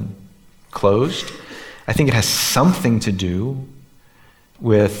rather than closed. I think it has something to do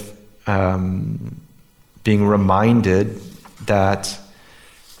with being reminded that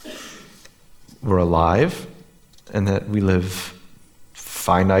we're alive and that we live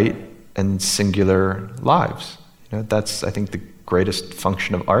finite and singular lives. That's, I think, the greatest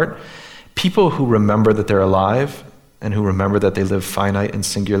function of art. People who remember that they're alive and who remember that they live finite and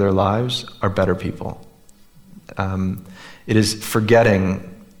singular lives are better people. It is forgetting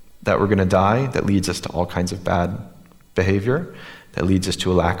that we're going to die that leads us to all kinds of bad behavior, that leads us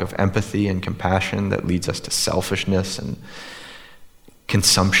to a lack of empathy and compassion, that leads us to selfishness and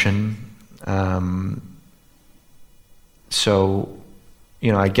consumption. So,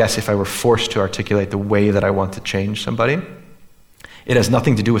 I guess if I were forced to articulate the way that I want to change somebody, it has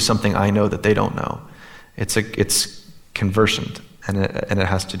nothing to do with something I know that they don't know. It's conversant, and it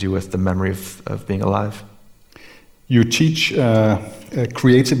has to do with the memory of being alive. You teach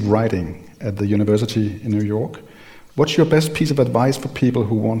creative writing at the University in New York. What's your best piece of advice for people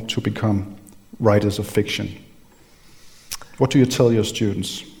who want to become writers of fiction? What do you tell your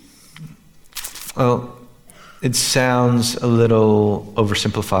students? Well, it sounds a little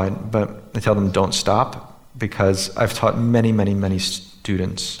oversimplified, but I tell them don't stop, because I've taught many, many, many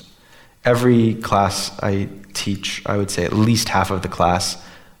students. Every class I teach, I would say at least half of the class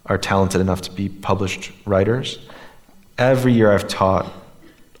are talented enough to be published writers. Every year I've taught,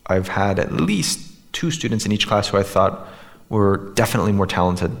 I've had at least 2 students in each class who I thought were definitely more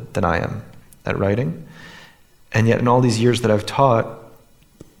talented than I am at writing. And yet in all these years that I've taught,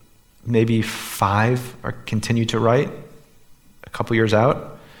 maybe 5 continue to write a couple years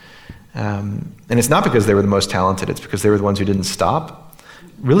out. And it's not because they were the most talented, it's because they were the ones who didn't stop.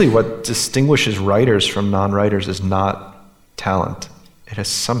 Really what distinguishes writers from non-writers is not talent. It has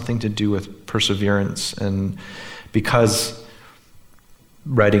something to do with perseverance, and because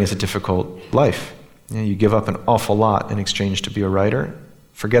writing is a difficult life. You give up an awful lot in exchange to be a writer.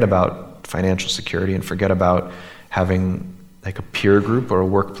 Forget about financial security and forget about having like a peer group or a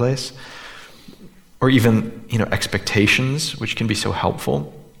workplace, or even expectations, which can be so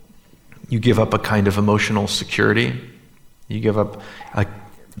helpful. You give up a kind of emotional security. You give up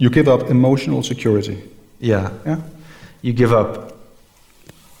emotional security. Yeah. You give up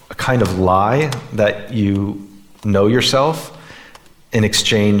a kind of lie that you know yourself in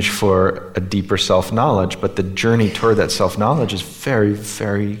exchange for a deeper self-knowledge, but the journey toward that self-knowledge is very,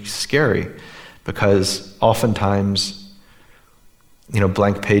 very scary, because oftentimes,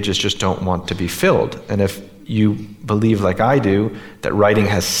 blank pages just don't want to be filled. And if you believe, like I do, that writing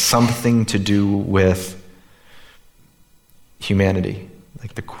has something to do with humanity,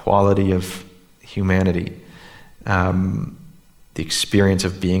 like the quality of humanity, the experience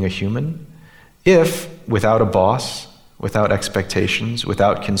of being a human, if without a boss, without expectations,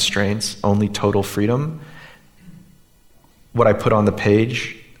 without constraints, only total freedom, what I put on the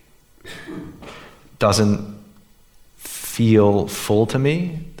page doesn't feel full to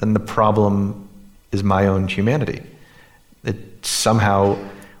me, then the problem is my own humanity. I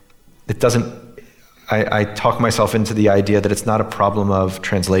talk myself into the idea that it's not a problem of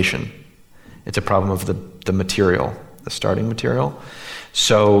translation. It's a problem of the material, the starting material.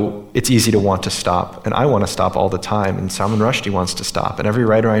 So it's easy to want to stop, and I want to stop all the time, and Salman Rushdie wants to stop, and every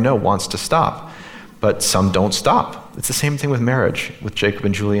writer I know wants to stop, but some don't stop. It's the same thing with marriage, with Jacob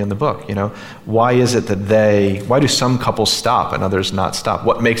and Julia in the book. Why is it that why do some couples stop and others not stop?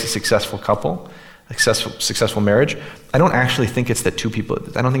 What makes a successful couple, successful marriage? I don't actually think it's that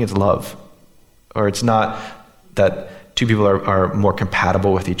I don't think it's love, or it's not that 2 people are more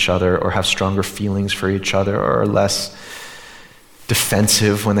compatible with each other, or have stronger feelings for each other, or are less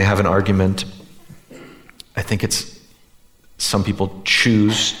defensive when they have an argument. I think it's some people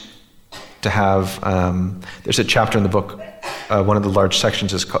choose to have, there's a chapter in the book, one of the large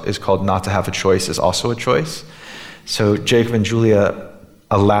sections is called Not to Have a Choice is Also a Choice. So Jacob and Julia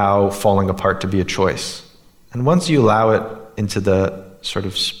allow falling apart to be a choice. And once you allow it into the sort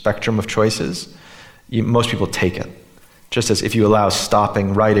of spectrum of choices, most people take it. Just as if you allow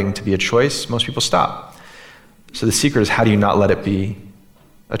stopping writing to be a choice, most people stop. So the secret is, how do you not let it be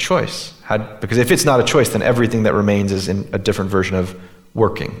a choice? Because if it's not a choice, then everything that remains is in a different version of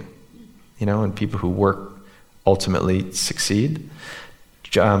working. And people who work ultimately succeed.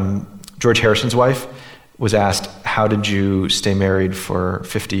 George Harrison's wife was asked, how did you stay married for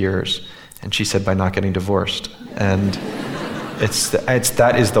 50 years? And she said, by not getting divorced. And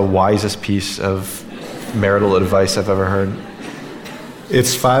that is the wisest piece of marital advice I've ever heard.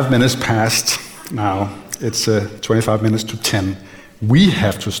 It's 5 minutes past now. It's 25 minutes to 10. We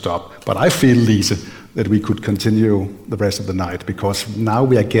have to stop, but I feel, Lise, that we could continue the rest of the night, because now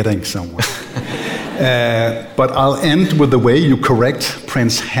we are getting somewhere. But I'll end with the way you correct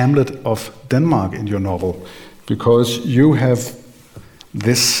Prince Hamlet of Denmark in your novel, because you have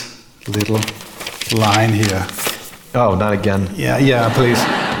this little line here. Oh, not again. Yeah, please.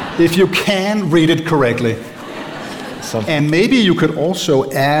 If you can read it correctly. And maybe you could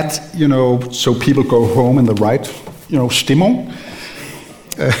also add, so people go home in the right, stimmung,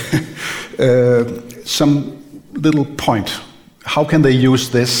 some little point. How can they use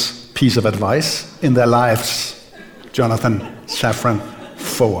this piece of advice in their lives? Jonathan Safran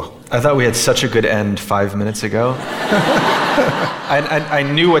Foer. I thought we had such a good end 5 minutes ago. I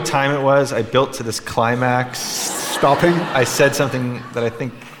knew what time it was. I built to this climax. Stopping. I said something that I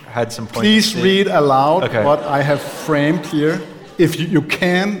think had some point. Please read aloud Okay. what I have framed here. If you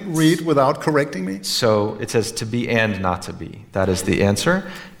can read without correcting me. So it says to be and not to be. That is the answer.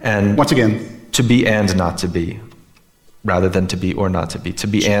 And Once again. to be and not to be, rather than to be or not to be. To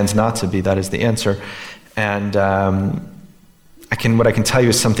be and not to be, that is the answer. And what I can tell you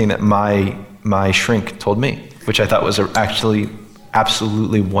is something that my shrink told me, which I thought was actually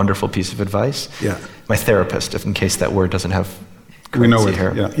absolutely wonderful piece of advice. Yeah. My therapist, if in case that word doesn't have We know it.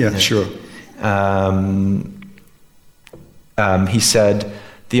 here. Yeah, sure. He said,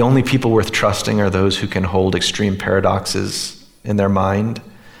 the only people worth trusting are those who can hold extreme paradoxes in their mind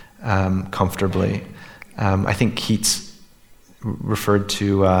comfortably. I think Keats referred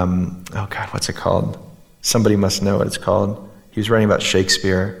to, what's it called? Somebody must know what it's called. He was writing about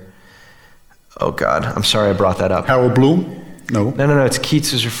Shakespeare. Oh God, I'm sorry I brought that up. Harold Bloom? No. No, it's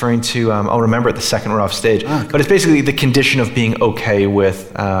Keats is referring to, I'll remember it the second we're off stage. Okay. But it's basically the condition of being okay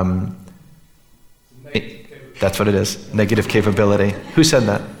with, that's what it is, negative capability. Who said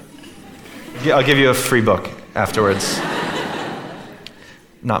that? I'll give you a free book afterwards.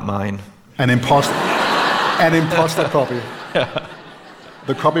 Not mine. An imposter copy.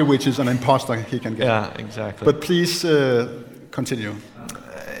 The copy which is an imposter he can get. Yeah, exactly. But please continue.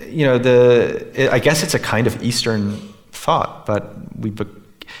 I guess it's a kind of Eastern thought, but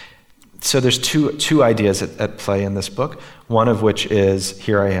so there's two ideas at play in this book. One of which is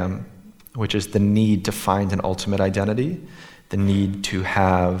here I am, which is the need to find an ultimate identity, the need to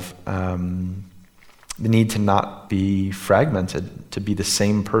have, the need to not be fragmented, to be the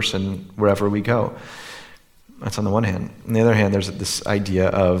same person wherever we go. That's on the one hand. On the other hand, there's this idea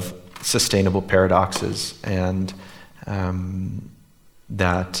of sustainable paradoxes, and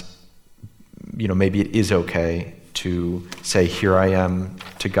that maybe it is okay to say here I am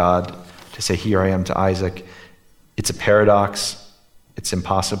to God, to say here I am to Isaac. It's a paradox, it's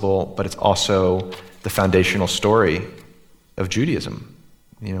impossible, but it's also the foundational story of Judaism.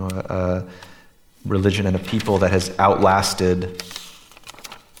 A religion and a people that has outlasted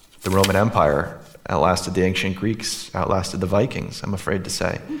the Roman Empire, outlasted the ancient Greeks, outlasted the Vikings, I'm afraid to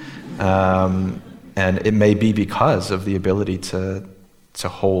say. And it may be because of the ability to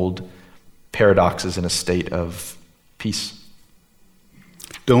hold paradoxes in a state of peace.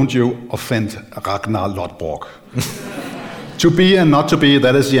 Don't you offend Ragnar Lodbrok. To be and not to be,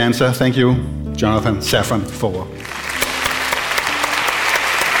 that is the answer. Thank you, Jonathan Safran Foer.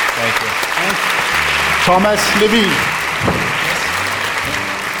 Thank you. Thomas Levin.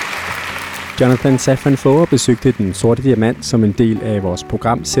 Jonathan Safran Foer besøgte Den Sorte Diamant som en del af vores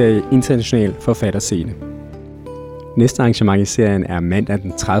programserie International Forfatterscene. Næste arrangement i serien er mandag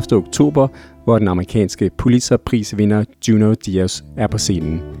den 30. oktober, hvor den amerikanske Pulitzerprisvinder Junot Díaz er på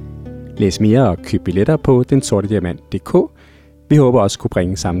scenen. Læs mere og køb billetter på densortediamant.dk. Vi håber også kunne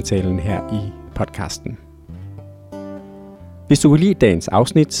bringe samtalen her i podcasten. Hvis du kunne lide dagens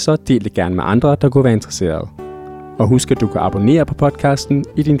afsnit, så del det gerne med andre, der kunne være interesserede. Og husk, at du kan abonnere på podcasten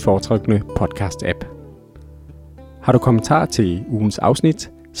i din foretrukne podcast-app. Har du kommentarer til ugens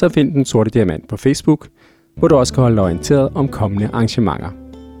afsnit, så find Den Sorte Diamant på Facebook, hvor du også kan holde dig orienteret om kommende arrangementer.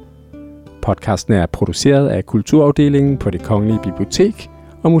 Podcasten er produceret af Kulturafdelingen på Det Kongelige Bibliotek,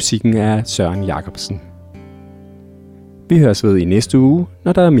 og musikken er af Søren Jacobsen. Vi høres ved i næste uge,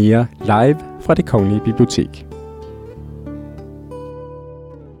 når der er mere live fra Det Kongelige Bibliotek.